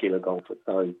a regular golfer,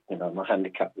 so my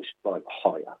handicap was quite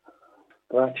higher.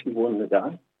 But I actually won the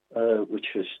day,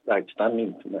 which was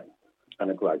outstanding for me and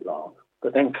a great laugh.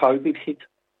 But then COVID hit,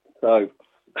 so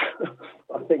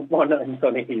I think my name's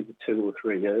on it either 2 or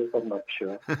 3 years, I'm not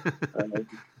sure.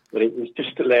 But it was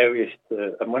just hilarious.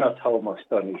 And when I told my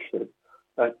son, he said,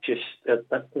 that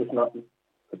does not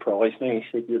surprise me. He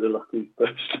said, you're the luckiest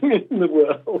person in the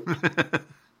world.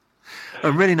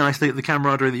 Really nice the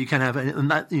camaraderie that you can have, and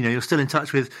that you're still in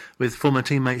touch with former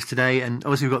teammates today, and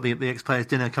obviously we've got the ex-players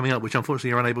dinner coming up, which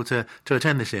unfortunately you're unable to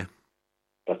attend this year.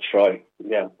 That's right,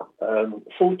 yeah.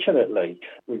 Fortunately,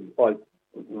 I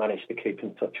managed to keep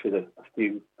in touch with a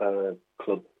few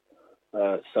clubs.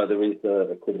 So there is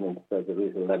a Kidderminster, there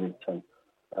is a Leamington,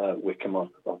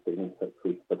 Wycombe I've been in touch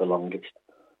with for the longest.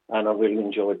 And I really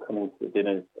enjoy coming to the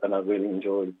dinners, and I really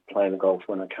enjoy playing golf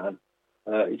when I can.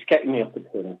 It's getting the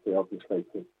opportunity, obviously,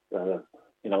 because,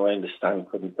 I understand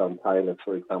from John Taylor,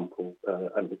 for example,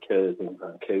 and the Kerrs in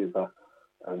Vancouver,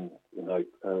 and,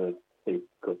 Steve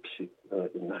Gups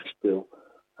in Nashville.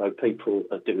 So people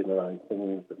are doing their own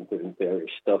things and doing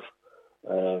various stuff,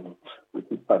 which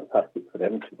is fantastic for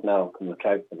them, because now I can look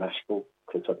out for Nashville,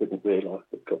 because I didn't realise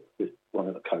that Gups was one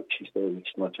of the coaches there,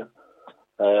 Rich Smudger.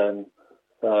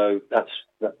 So that's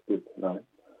good to know.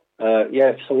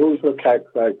 So always look out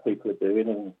for how people are doing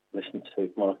and listen to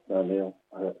Mark O'Neill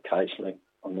occasionally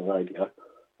on the radio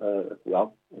as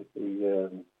well, with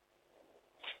the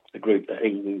group that he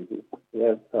uses.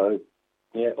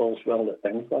 All's well that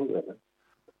ends well, really.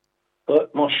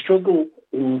 But my struggle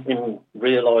in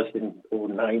realising or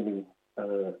naming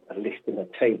a list in a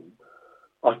team,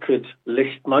 I could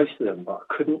list most of them, but I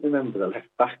couldn't remember the left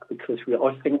back, because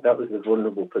I think that was a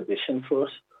vulnerable position for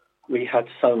us. We had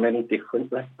so many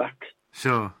different left backs.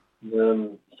 Sure.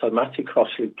 So Matty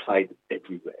Crossley played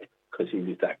everywhere because he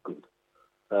was that good.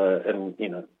 And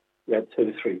we had 2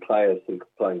 or 3 players who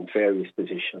could play in various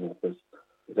positions as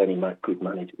any good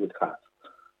manager would have.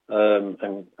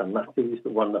 And Matty is the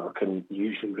one that I can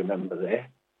usually remember there,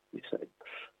 you see.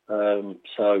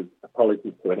 So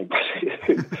apologies to anybody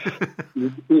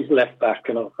who's left back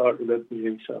and I can't remember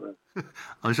you. So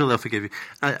I'm sure they'll forgive you.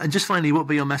 And just finally, what would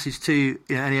be your message to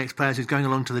any ex-players who's going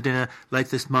along to the dinner later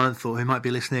this month, or who might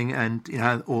be listening, and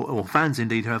or fans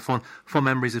indeed who have fond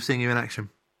memories of seeing you in action?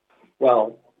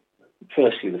 Well,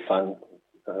 firstly, the fans.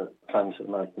 Fans are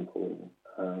most important.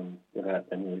 Without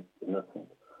them, you're nothing.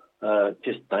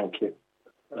 Just thank you.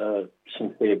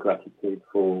 Sincere gratitude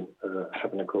for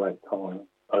having a great time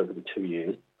over the 2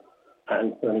 years.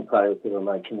 And for any players who are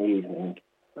making the evening,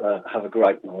 have a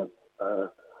great night.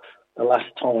 The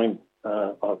last time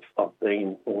I've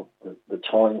been, or the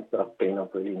times that I've been,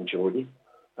 I've really enjoyed it,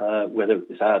 whether it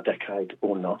was our decade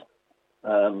or not.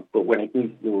 But when it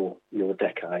is your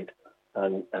decade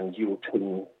and your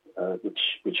team,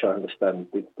 which I understand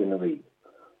with Dinnery,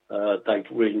 they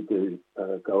really do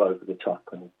go over the top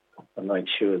and make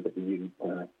sure that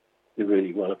you're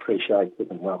really well appreciated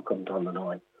and welcomed on the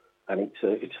night. And it's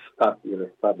a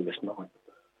fabulous night.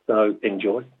 So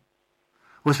enjoy.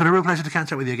 Well, it's been a real pleasure to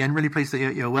catch up with you again. Really pleased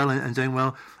that you're well and doing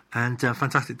well, and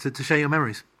fantastic to share your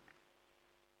memories.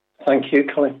 Thank you,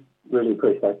 Colin. Really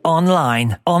appreciate it.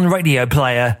 Online, on Radio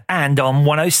Player, and on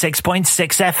 106.6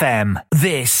 FM.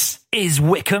 This is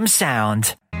Wycombe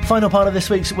Sound. Final part of this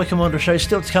week's Wycombe Wanderers show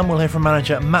still to come. We'll hear from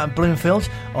manager Matt Bloomfield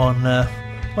on,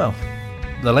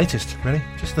 the latest, really.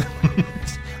 Just the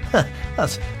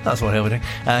that's what he'll be doing,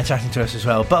 chatting to us as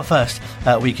well. But first,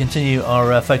 we continue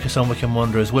our focus on Wycombe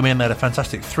Wanderers. Women had a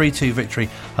fantastic 3-2 victory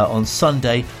on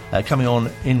Sunday. Coming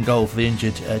on in goal for the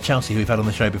injured Chelsea, who we've had on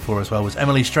the show before as well, was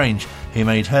Emily Strange, who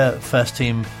made her first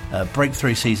team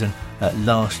breakthrough season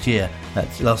last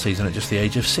season at just the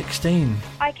age of 16.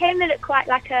 I came in at quite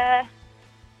like a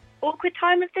awkward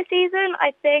time of the season.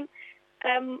 I think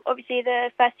obviously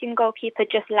the first team goalkeeper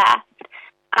just left,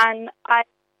 and I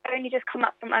only just come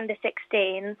up from under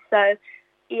 16, so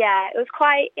yeah, it was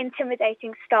quite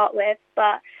intimidating to start with,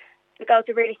 but the girls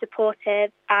were really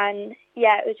supportive, and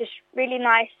yeah, it was just really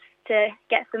nice to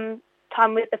get some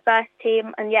time with the first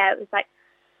team. And yeah, it was like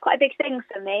quite a big thing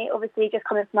for me, obviously just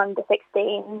coming from under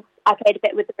 16. I played a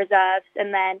bit with the reserves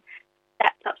and then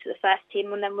stepped up to the first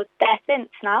team, and then was there since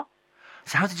now.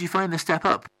 So how did you find the step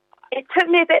up? It took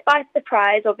me a bit by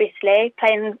surprise, obviously,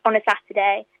 playing on a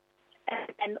Saturday.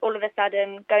 And all of a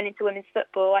sudden, going into women's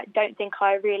football, I don't think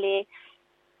I really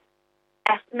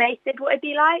estimated what it'd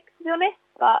be like, to be honest.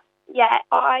 But yeah,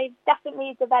 I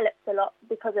definitely developed a lot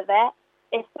because of it.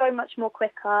 It's so much more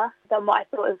quicker than what I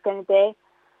thought it was going to be.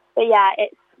 But yeah,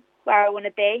 it's where I want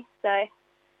to be. So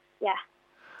yeah.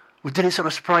 Well, did it sort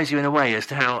of surprise you in a way as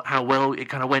to how well it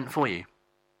kind of went for you?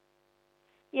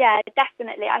 Yeah,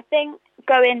 definitely. I think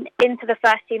going into the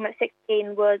first team at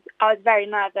 16 I was very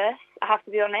nervous. I have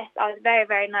to be honest. I was very,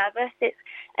 very nervous.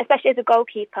 Especially as a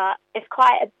goalkeeper, it's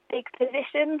quite a big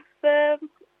position for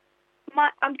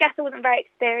I guess I wasn't very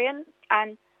experienced,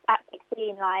 and at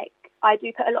 16, I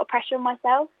do put a lot of pressure on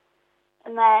myself.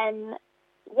 And then,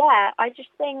 yeah, I just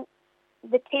think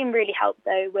the team really helped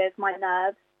though with my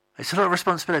nerves. It's a lot of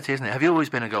responsibility, isn't it? Have you always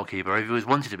been a goalkeeper, or have you always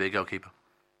wanted to be a goalkeeper?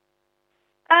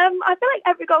 I feel like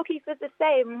every goalkeeper is the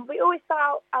same. We always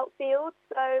start outfield.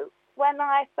 So when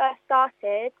I first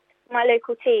started my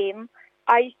local team,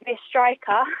 I used to be a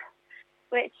striker,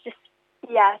 which just,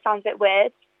 sounds a bit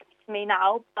weird to me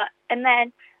now. And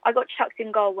then I got chucked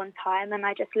in goal one time and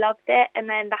I just loved it. And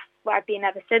then that's where I've been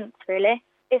ever since, really.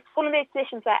 It's one of those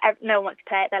positions where no one wants to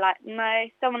play it. They're like, no,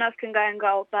 someone else can go in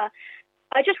goal. But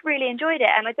I just really enjoyed it.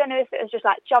 And I don't know if it was just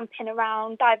like jumping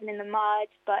around, diving in the mud.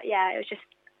 But yeah,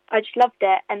 I just loved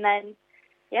it, and then,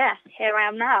 yeah, here I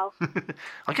am now.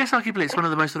 I guess arguably it's one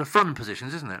of the most sort of fun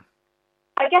positions, isn't it?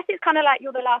 I guess it's kind of like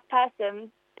you're the last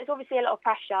person. It's obviously a lot of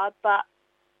pressure, but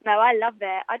no, I love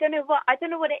it. I don't know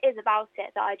what it is about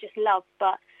it that I just love,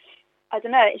 but I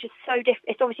don't know. It's just so different.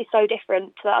 It's obviously so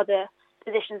different to the other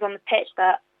positions on the pitch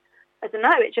that I don't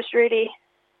know. It just really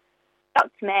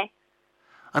stuck to me.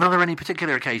 And are there any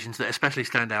particular occasions that especially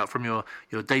stand out from your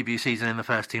debut season in the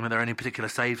first team? Are there any particular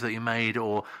saves that you made,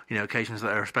 or occasions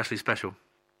that are especially special?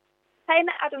 Playing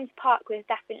at Adams Park was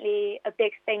definitely a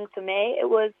big thing for me. It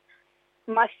was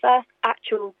my first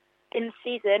actual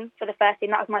in-season for the first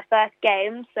team. That was my first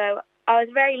game, so I was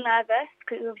very nervous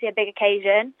because it was obviously a big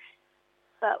occasion,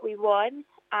 but we won.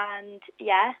 And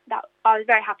yeah, I was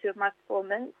very happy with my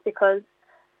performance because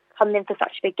coming in for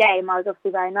such a big game, I was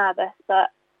obviously very nervous, but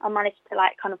I managed to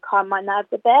kind of calm my nerves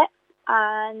a bit.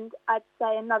 And I'd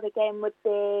say another game would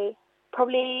be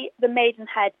probably the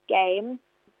Maidenhead game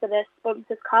for the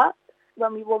Sponsors Cup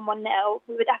when we won 1-0.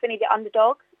 We were definitely the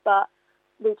underdogs, but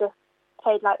we just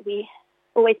played like we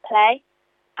always play.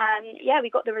 And yeah,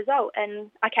 we got the result, and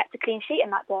I kept a clean sheet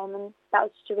in that game, and that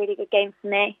was just a really good game for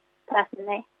me,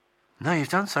 personally. No, you've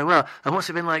done so well. And what's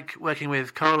it been like working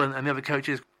with Coral and the other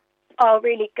coaches? Oh,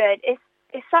 really good.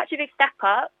 It's such a big step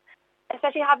up,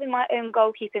 especially having my own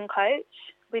goalkeeping coach.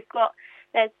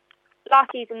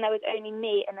 Last season there was only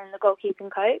me and then the goalkeeping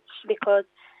coach because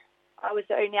I was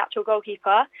the only actual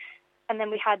goalkeeper. And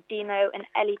then we had Dino and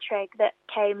Ellie Trigg that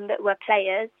were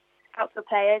players, outfield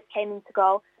players, came into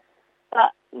goal.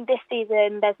 But this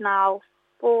season there's now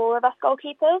 4 of us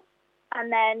goalkeepers, and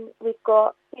then we've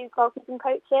got 2 goalkeeping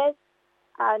coaches.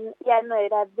 And yeah, no,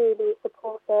 they're really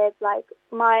supportive.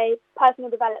 My personal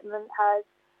development has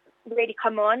really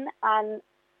come on, and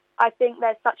I think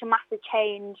there's such a massive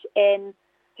change in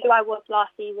who I was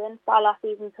last season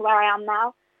to where I am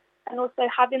now. And also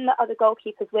having the other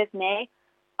goalkeepers with me,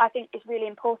 I think is really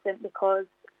important because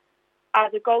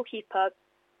as a goalkeeper,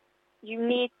 you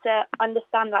need to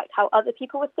understand how other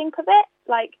people would think of it.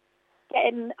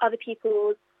 Getting other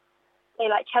people's, say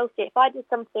Chelsea, if I did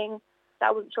something that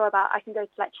I wasn't sure about, I can go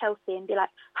to Chelsea and be like,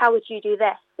 how would you do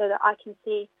this? So that I can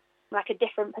see a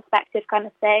different perspective kind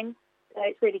of thing. So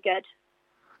it's really good.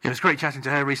 Yeah, it was great chatting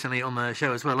to her recently on the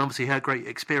show as well. Obviously, her great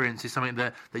experience is something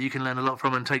that you can learn a lot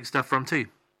from and take stuff from too.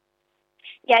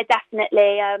 Yeah,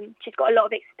 definitely. She's got a lot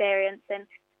of experience, and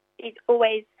he's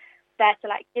always there to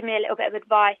like give me a little bit of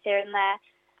advice here and there,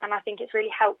 and I think it's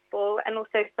really helpful. And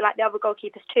also for like the other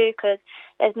goalkeepers too, because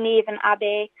there's Neve and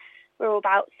Abby. We're all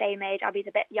about the same age. Abby's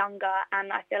a bit younger,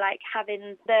 and I feel like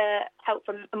having the help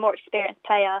from a more experienced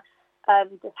player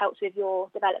just helps with your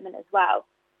development as well.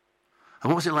 And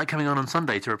what was it like coming on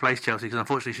Sunday to replace Chelsea? Because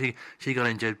unfortunately she got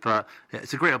injured, but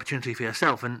it's a great opportunity for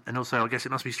yourself, and also I guess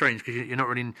it must be strange because you're not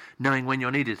really knowing when you're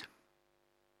needed.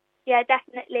 Yeah,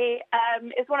 definitely.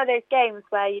 It was one of those games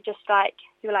where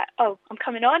you're like, oh, I'm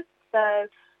coming on. So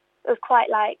it was quite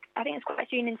I think it's quite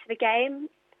soon into the game.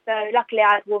 So luckily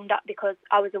I had warmed up because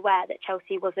I was aware that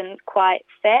Chelsea wasn't quite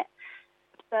fit.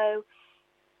 So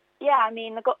yeah, I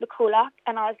mean, I got the call up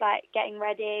and I was like getting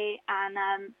ready,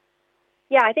 and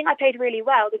yeah, I think I played really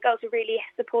well. The girls were really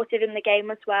supportive in the game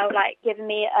as well, like giving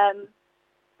me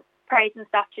praise and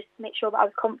stuff just to make sure that I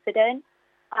was confident.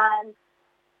 And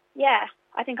yeah,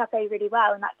 I think I played really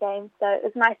well in that game. So it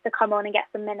was nice to come on and get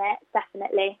some minutes,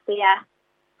 definitely. So yeah.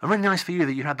 And really nice for you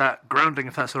that you had that grounding,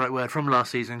 if that's the right word, from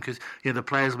last season, because the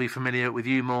players will be familiar with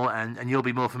you more, and you'll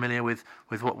be more familiar with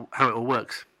how it all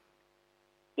works.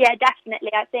 Yeah,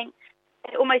 definitely. I think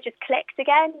it almost just clicked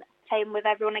again, playing with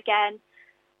everyone again.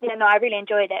 Yeah, no, I really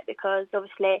enjoyed it because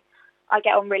obviously I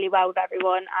get on really well with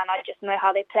everyone and I just know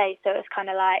how they play. So it's kind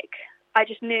of like I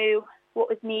just knew what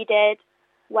was needed,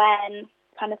 when,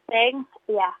 kind of thing.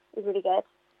 Yeah, it was really good.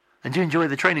 And do you enjoy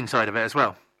the training side of it as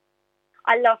well?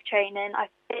 I love training.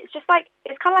 It's just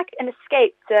it's kind of like an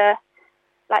escape to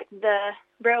like the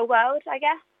real world, I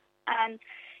guess. And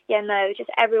yeah, no, just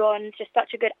everyone's just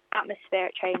such a good atmosphere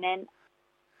at training.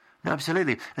 No,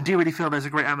 absolutely. And do you really feel there's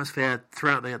a great atmosphere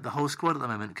throughout the whole squad at the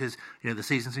moment? Because the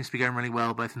season seems to be going really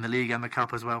well, both in the league and the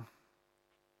cup as well.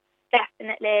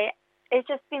 Definitely. It's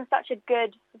just been such a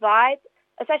good vibe.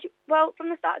 Especially, well, from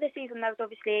the start of the season, there was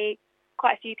obviously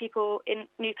quite a few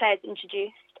new players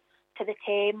introduced to the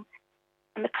team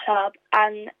and the club,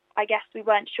 and I guess we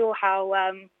weren't sure how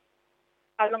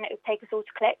long it would take us all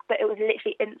to click, but it was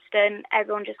literally instant.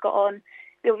 Everyone just got on.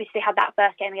 We obviously had that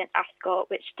first game against Ascot,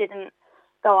 which didn't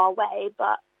go our way,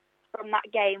 but from that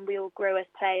game we all grew as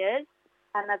players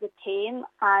and as a team,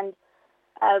 and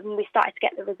we started to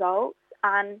get the results,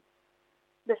 and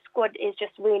the squad is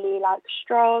just really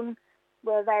strong.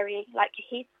 We're very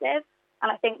cohesive,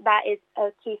 and I think that is a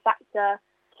key factor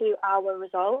to our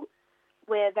results.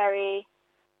 We're very,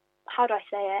 how do I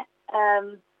say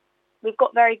it? We've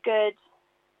got very good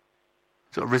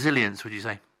sort of resilience, would you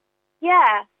say?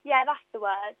 Yeah, that's the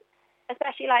word.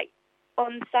 Especially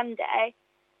on Sunday,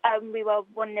 we were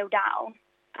 1-0 down,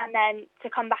 and then to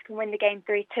come back and win the game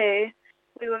 3-2,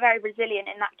 we were very resilient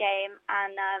in that game,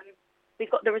 and we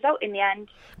got the result in the end.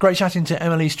 Great chatting to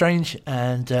Emily Strange,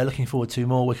 and looking forward to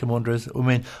more Wycombe Wanderers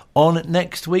women on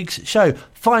next week's show.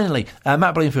 Finally,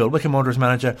 Matt Bloomfield, Wycombe Wanderers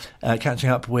manager, catching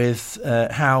up with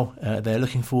how they're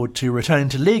looking forward to returning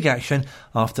to league action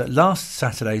after last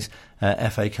Saturday's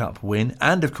FA Cup win,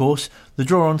 and of course the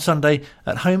draw on Sunday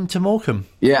at home to Morecambe.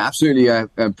 Yeah, absolutely.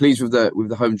 I'm pleased with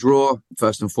the home draw.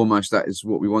 First and foremost, that is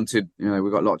what we wanted.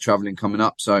 We've got a lot of travelling coming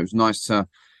up, so it was nice to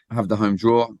have the home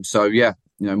draw. So yeah,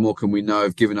 Morecambe, we know,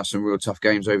 have given us some real tough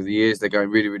games over the years. They're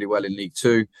going really, really well in League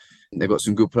Two. They've got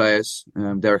some good players.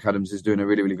 Derek Adams is doing a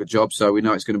really, really good job. So we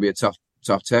know it's going to be a tough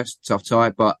test, tough tie.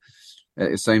 But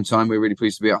at the same time, we're really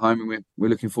pleased to be at home, and we're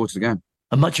looking forward to the game.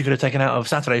 And much you could have taken out of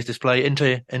Saturday's display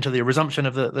into the resumption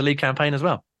of the league campaign as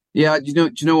well. Yeah, do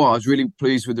you know what? I was really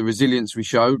pleased with the resilience we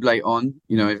showed late on.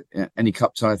 Any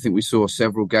cup tie, I think we saw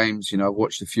several games. I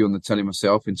watched a few on the telly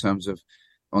myself in terms of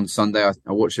on Sunday.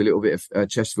 I watched a little bit of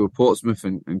Chesterfield, Portsmouth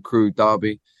and Crewe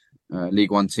Derby.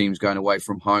 League One teams going away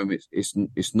from home.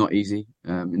 It's not easy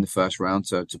in the first round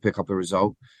to pick up a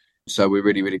result. So we're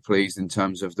really, really pleased in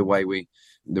terms of the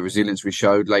resilience we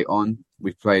showed late on.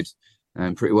 We played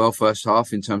pretty well first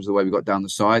half in terms of the way we got down the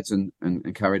sides and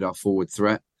carried our forward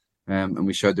threat. And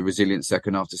we showed the resilience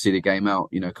second half to see the game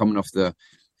out. Coming off the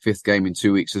fifth game in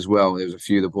 2 weeks as well, there was a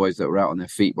few of the boys that were out on their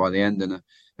feet by the end, and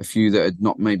a few that had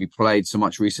not maybe played so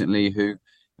much recently who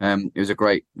it was a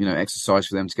great exercise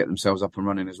for them to get themselves up and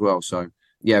running as well. So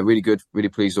yeah, really good, really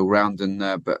pleased all round, and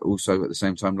but also at the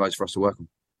same time loads for us to work on.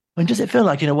 And does it feel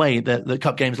like, in a way, that the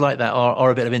cup games like that are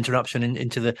a bit of interruption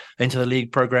into the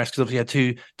league progress? Because obviously you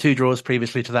had two draws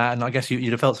previously to that, and I guess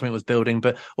you'd have felt something was building.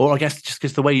 Or I guess just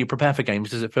because the way you prepare for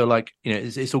games, does it feel like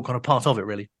it's all kind of part of it,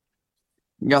 really?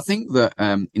 Yeah, I think that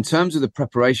in terms of the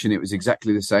preparation, it was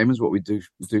exactly the same as what we do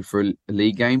for a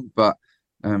league game. But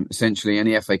essentially,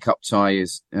 any FA Cup tie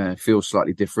feels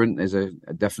slightly different. There's a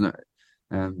definite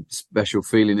special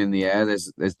feeling in the air.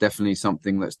 There's definitely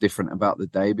something that's different about the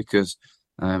day because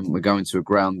we're going to a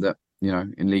ground that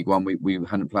in League One we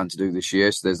hadn't planned to do this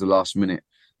year. So there's the last minute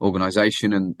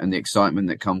organisation and the excitement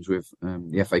that comes with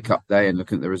the FA Cup day and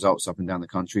looking at the results up and down the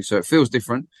country. So it feels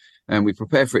different, and we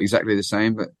prepare for it exactly the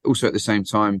same, but also at the same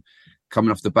time, coming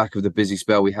off the back of the busy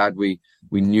spell we had, we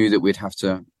knew that we'd have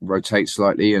to rotate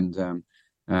slightly and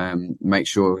make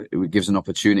sure it gives an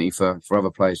opportunity for other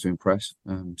players to impress.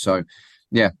 So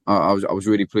yeah, I was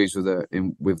really pleased with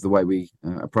the way we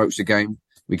approached the game.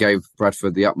 We gave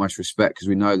Bradford the utmost respect because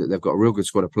we know that they've got a real good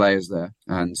squad of players there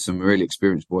and some really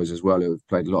experienced boys as well who have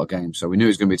played a lot of games. So we knew it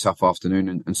was going to be a tough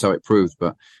afternoon, and so it proved.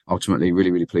 But ultimately,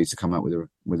 really, really pleased to come out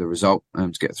with a result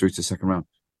and to get through to the second round.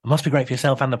 It must be great for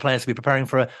yourself and the players to be preparing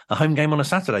for a home game on a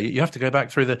Saturday. You have to go back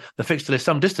through the fixture list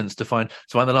some distance to find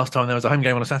the last time there was a home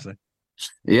game on a Saturday.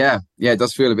 Yeah, it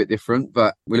does feel a bit different,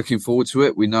 but we're looking forward to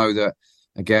it. We know that,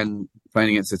 again,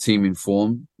 playing against a team in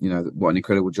form, what an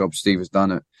incredible job Steve has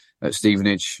done at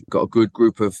Stevenage. Got a good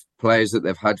group of players that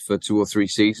they've had for 2 or 3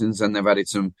 seasons, and they've added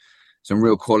some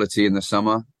real quality in the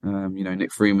summer.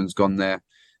 Nick Freeman's gone there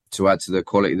to add to the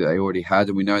quality that they already had,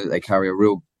 and we know that they carry a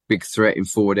real big threat in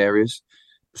forward areas.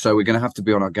 So we're going to have to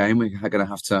be on our game. We're going to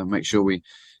have to make sure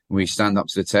we stand up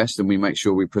to the test and we make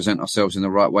sure we present ourselves in the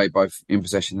right way, both in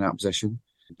possession and out of possession.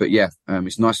 But yeah,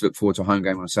 it's nice to look forward to a home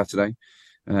game on a Saturday,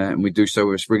 and we do so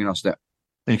with a spring in our step.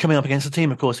 And you're coming up against a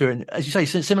team, of course, who are in, as you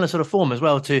say, similar sort of form as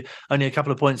well, to only a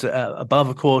couple of points above,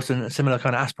 of course, and similar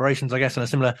kind of aspirations, I guess, and a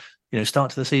similar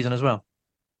start to the season as well.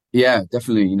 Yeah,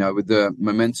 definitely. With the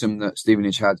momentum that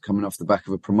Stevenage had coming off the back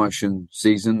of a promotion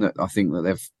season, that I think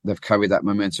that they've carried that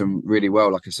momentum really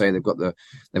well. Like I say, they've got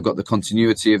the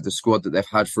continuity of the squad that they've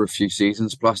had for a few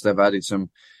seasons. Plus, they've added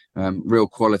some real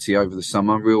quality over the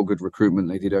summer, real good recruitment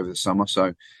they did over the summer.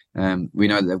 So we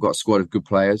know that they've got a squad of good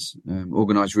players,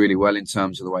 organised really well in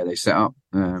terms of the way they set up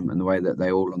and the way that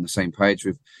they're all on the same page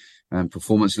with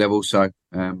performance levels. So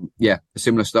a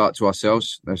similar start to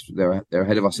ourselves. They're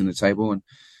ahead of us in the table,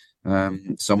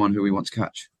 and someone who we want to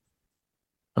catch.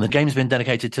 And the game's been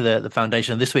dedicated to the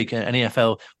foundation this week, an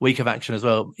EFL week of action as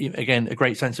well. Again, a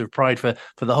great sense of pride for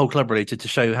the whole club, really, to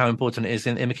show how important it is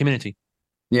in the community.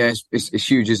 Yeah, it's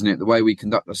huge, isn't it? The way we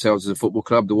conduct ourselves as a football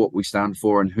club, what we stand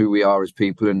for, and who we are as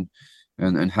people,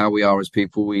 and how we are as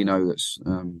people. We know that's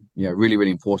really,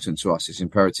 really important to us. It's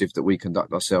imperative that we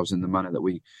conduct ourselves in the manner that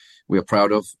we are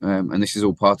proud of, and this is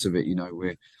all part of it.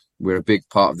 We're a big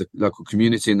part of the local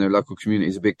community, and the local community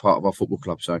is a big part of our football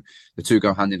club. So the two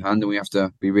go hand in hand, and we have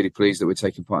to be really pleased that we're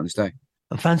taking part in this day.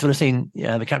 And fans will have seen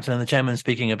the captain and the chairman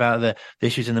speaking about the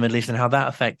issues in the Middle East and how that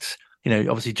affects,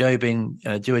 obviously Joe being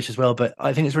Jewish as well. But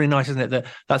I think it's really nice, isn't it,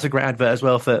 that's a great advert as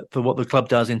well for what the club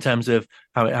does in terms of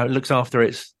how it looks after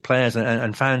its players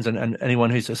and fans and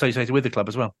anyone who's associated with the club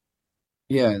as well.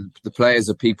 Yeah, the players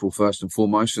are people first and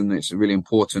foremost, and it's really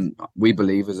important, we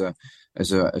believe, as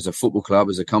a football club,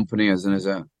 as a company, as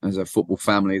a football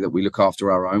family, that we look after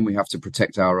our own. We have to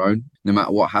protect our own, no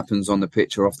matter what happens on the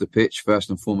pitch or off the pitch. First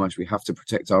and foremost, we have to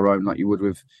protect our own, like you would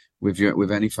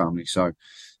with any family. So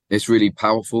it's really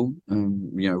powerful.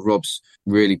 Rob's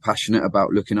really passionate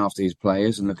about looking after his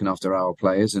players and looking after our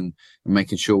players and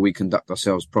making sure we conduct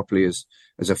ourselves properly as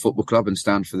a football club and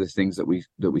stand for the things that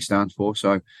we stand for.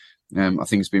 So I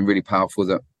think it's been really powerful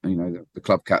that the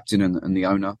club captain and the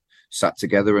owner sat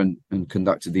together and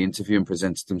conducted the interview and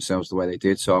presented themselves the way they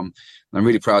did. So I'm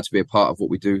really proud to be a part of what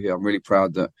we do here. I'm really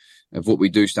proud of what we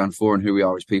do stand for and who we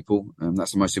are as people.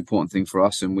 That's the most important thing for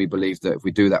us. And we believe that if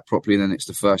we do that properly, then it's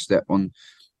the first step on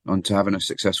to having a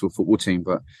successful football team.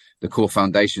 But the core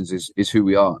foundations is who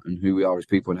we are and who we are as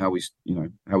people and how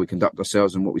we conduct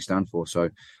ourselves and what we stand for.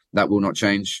 So that will not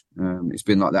change. It's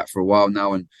been like that for a while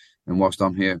now. And whilst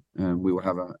I'm here, we will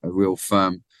have a real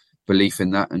firm belief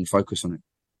in that and focus on it.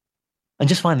 And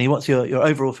just finally, what's your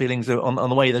overall feelings on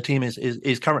the way the team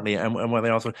is currently and where they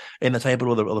are sort of in the table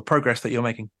or the progress that you're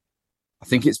making? I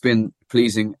think it's been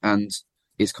pleasing, and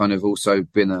it's kind of also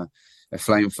been a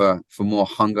flame for more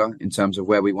hunger in terms of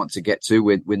where we want to get to.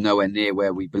 We're nowhere near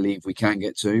where we believe we can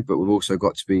get to, but we've also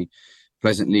got to be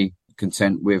pleasantly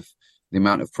content with the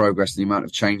amount of progress, the amount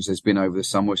of change there's been over the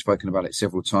summer. We've spoken about it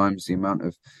several times, the amount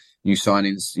of new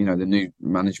signings, the new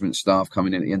management staff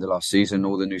coming in at the end of last season,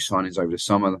 all the new signings over the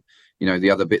summer,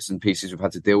 the other bits and pieces we've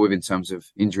had to deal with in terms of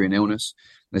injury and illness.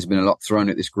 There's been a lot thrown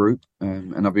at this group,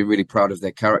 and I've been really proud of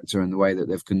their character and the way that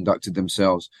they've conducted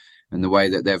themselves and the way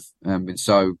that they've been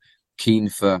so keen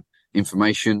for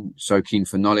information, so keen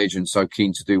for knowledge, and so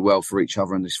keen to do well for each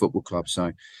other in this football club.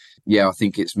 So, yeah, I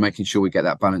think it's making sure we get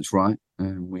that balance right.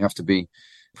 We have to be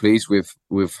pleased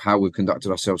with how we've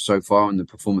conducted ourselves so far and the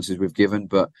performances we've given.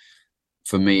 But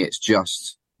for me, it's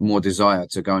just more desire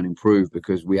to go and improve,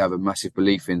 because we have a massive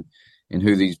belief in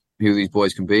who these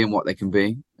boys can be and what they can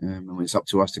be. And it's up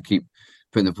to us to keep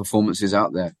putting the performances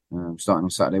out there. Starting on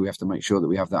Saturday, we have to make sure that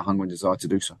we have that hunger and desire to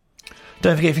do so.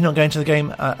 Don't forget, if you're not going to the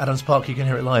game at Adams Park, you can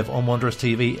hear it live on Wanderers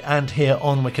TV and here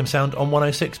on Wycombe Sound on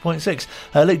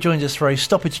 106.6. Luke joins us for a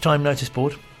stoppage time notice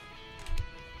board.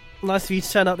 Nice for you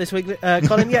to turn up this week,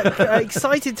 Colin. Yeah,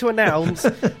 excited to announce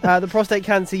the Prostate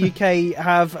Cancer UK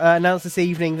have announced this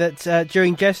evening that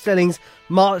during Jeff Stelling's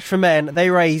March for Men,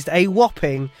 they raised a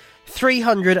whopping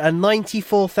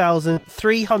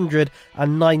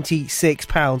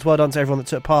 £394,396. Well done to everyone that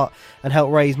took part and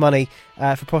helped raise money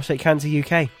for Prostate Cancer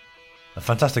UK. A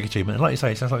fantastic achievement. And like you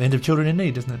say, it sounds like the end of Children in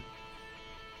Need, doesn't it?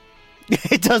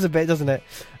 It does a bit, doesn't it?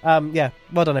 Yeah,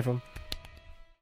 well done, everyone.